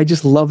 right? I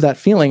just love that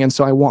feeling. And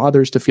so I want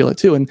others to feel it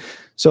too. And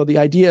so the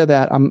idea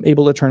that I'm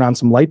able to turn on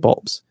some light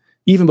bulbs,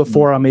 even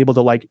before I'm able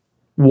to like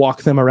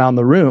walk them around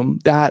the room,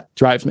 that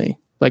drives me.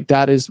 Like,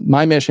 that is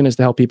my mission, is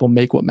to help people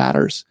make what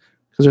matters.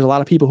 Because there's a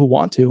lot of people who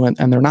want to,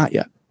 and they're not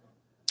yet.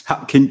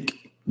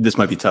 This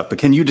might be tough, but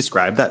can you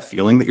describe that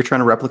feeling that you're trying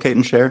to replicate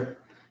and share?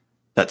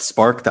 That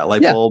spark, that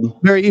light bulb?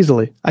 Very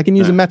easily. I can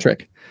use a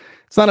metric.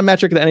 It's not a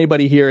metric that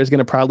anybody here is going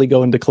to proudly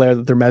go and declare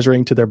that they're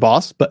measuring to their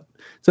boss, but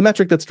it's a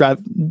metric that's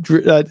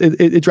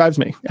it drives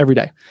me every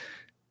day.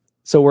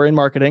 So we're in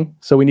marketing,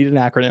 so we need an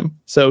acronym.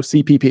 So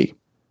CPP.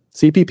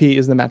 CPP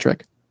is the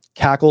metric.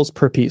 Cackles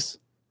per piece.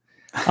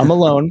 I'm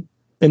alone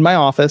in my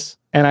office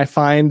and I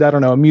find,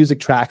 a music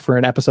track for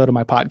an episode of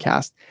my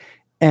podcast.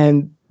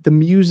 And the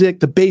music,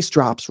 the bass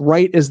drops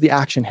right as the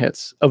action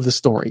hits of the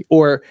story.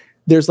 Or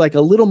there's like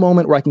a little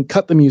moment where I can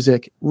cut the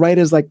music right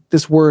as like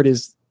this word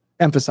is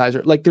emphasized.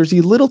 Or like there's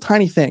these little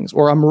tiny things.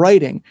 Or I'm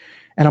writing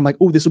and I'm like,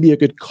 oh, this will be a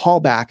good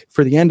callback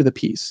for the end of the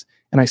piece.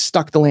 And I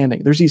stuck the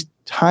landing. There's these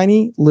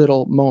tiny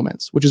little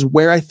moments, which is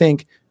where I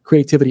think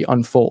creativity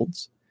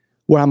unfolds,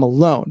 where I'm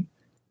alone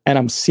and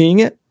I'm seeing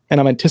it and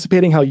I'm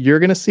anticipating how you're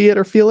going to see it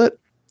or feel it.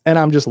 And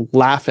I'm just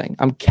laughing.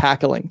 I'm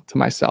cackling to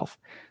myself.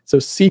 So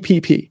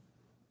CPP.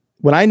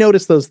 When I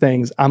notice those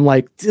things, I'm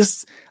like,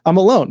 I'm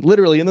alone.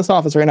 Literally in this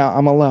office right now,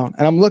 I'm alone.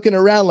 And I'm looking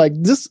around like,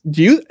 this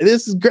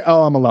is great.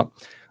 Oh, I'm alone.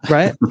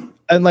 Right.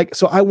 And like,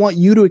 so I want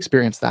you to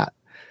experience that.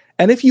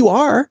 And if you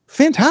are,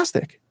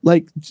 fantastic.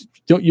 Like,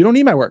 you don't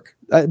need my work.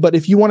 But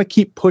if you want to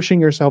keep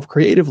pushing yourself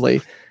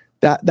creatively,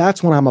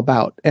 that's what I'm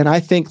about. And I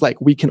think like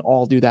we can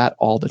all do that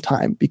all the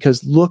time,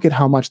 because look at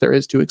how much there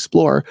is to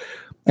explore.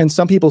 And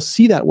some people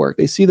see that work.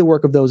 They see the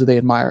work of those that they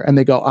admire and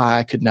they go,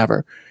 I could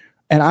never.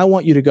 And I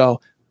want you to go,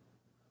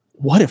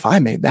 what if I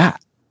made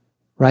that?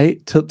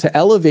 Right? To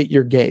elevate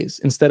your gaze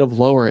instead of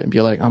lower it and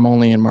be like, I'm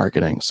only in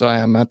marketing. So I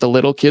am at the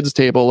little kids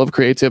table of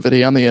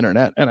creativity on the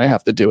internet and I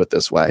have to do it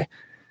this way.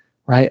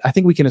 Right? I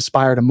think we can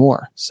aspire to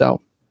more.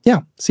 So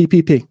yeah,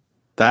 CPP.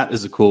 That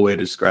is a cool way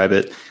to describe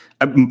it.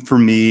 For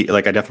me,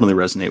 like I definitely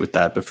resonate with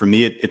that. But for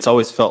me, it's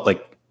always felt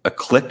like a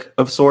click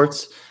of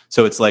sorts.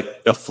 So it's like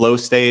a flow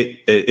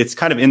state. It's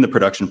kind of in the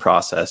production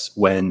process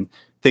when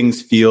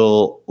things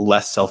feel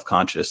less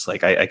self-conscious.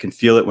 Like I can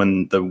feel it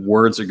when the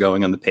words are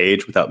going on the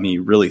page without me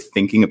really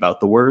thinking about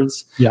the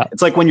words. Yeah.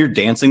 It's like when you're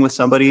dancing with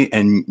somebody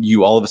and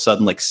you all of a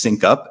sudden like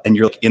sync up and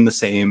you're like in the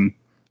same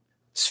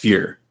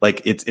sphere.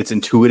 Like it's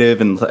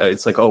intuitive and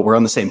it's like, oh, we're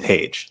on the same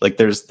page. Like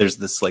there's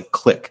this like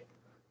click.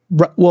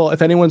 Well,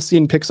 if anyone's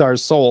seen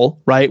Pixar's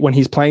Soul, right, when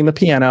he's playing the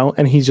piano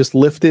and he's just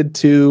lifted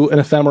to an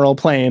ephemeral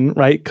plane,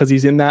 right, because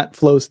he's in that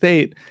flow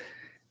state,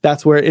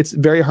 that's where it's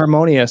very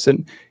harmonious.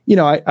 And, you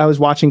know, I was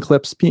watching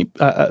clips,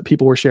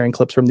 people were sharing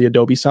clips from the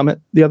Adobe Summit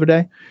the other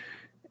day,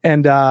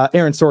 and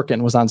Aaron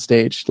Sorkin was on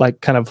stage,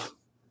 like kind of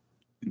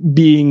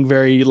being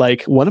very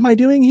like, what am I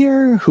doing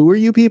here? Who are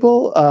you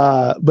people?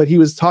 But he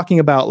was talking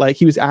about like,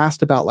 he was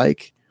asked about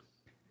like,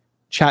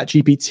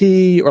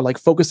 ChatGPT or like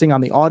focusing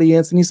on the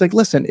audience. And he's like,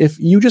 listen, if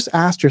you just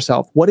asked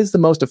yourself, what is the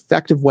most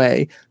effective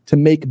way to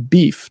make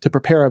beef, to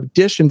prepare a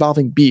dish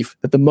involving beef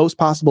that the most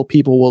possible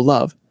people will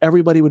love?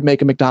 Everybody would make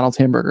a McDonald's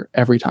hamburger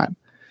every time.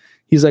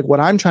 He's like,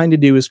 what I'm trying to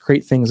do is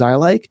create things I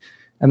like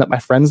and that my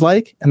friends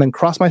like, and then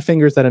cross my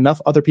fingers that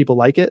enough other people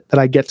like it, that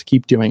I get to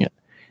keep doing it.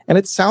 And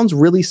it sounds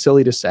really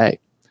silly to say,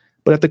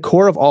 but at the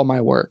core of all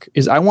my work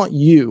is I want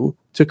you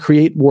to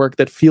create work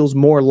that feels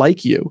more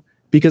like you.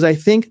 Because I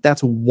think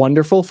that's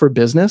wonderful for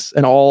business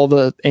and all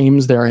the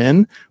aims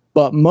therein,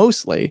 but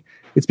mostly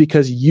it's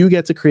because you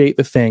get to create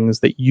the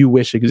things that you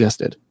wish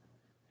existed.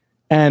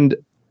 And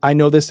I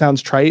know this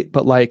sounds trite,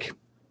 but like,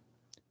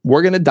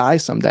 we're going to die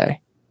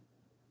someday.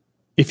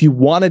 If you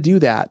want to do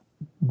that,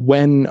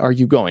 when are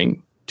you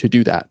going to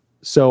do that?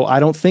 So I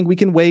don't think we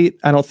can wait.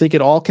 I don't think it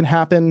all can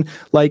happen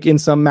like in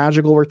some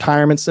magical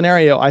retirement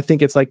scenario. I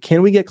think it's like,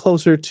 can we get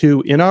closer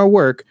to, in our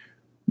work,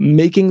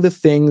 making the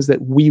things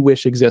that we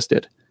wish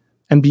existed?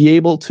 And be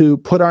able to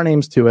put our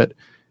names to it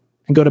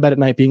and go to bed at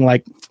night being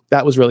like,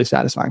 that was really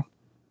satisfying.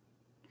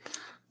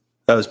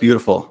 That was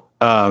beautiful.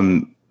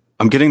 I'm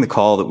getting the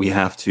call that we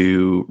have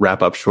to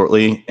wrap up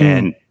shortly.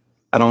 And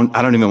I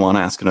don't even want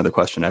to ask another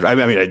question. I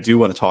mean, I do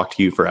want to talk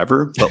to you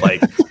forever, but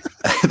like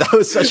that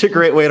was such a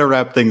great way to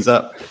wrap things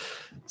up.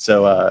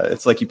 So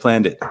it's like you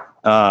planned it. Do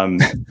you want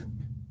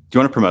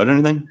to promote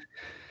anything?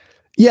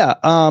 Yeah.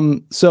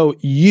 So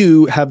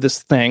you have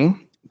this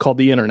thing called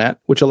the internet,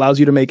 which allows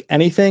you to make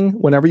anything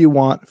whenever you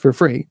want for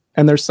free.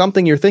 And there's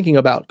something you're thinking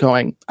about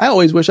going, I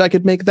always wish I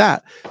could make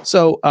that.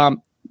 So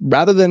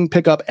rather than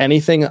pick up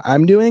anything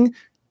I'm doing,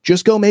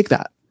 just go make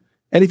that.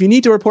 And if you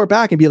need to report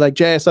back and be like,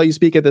 Jay, I saw you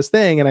speak at this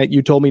thing and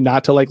you told me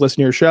not to like listen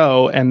to your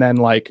show. And then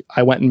like,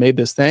 I went and made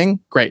this thing.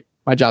 Great.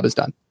 My job is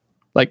done.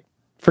 Like,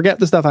 forget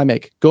the stuff I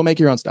make. Go make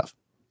your own stuff.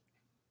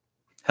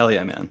 Hell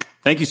yeah, man.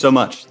 Thank you so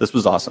much. This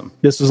was awesome.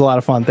 This was a lot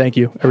of fun. Thank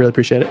you. I really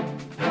appreciate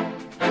it.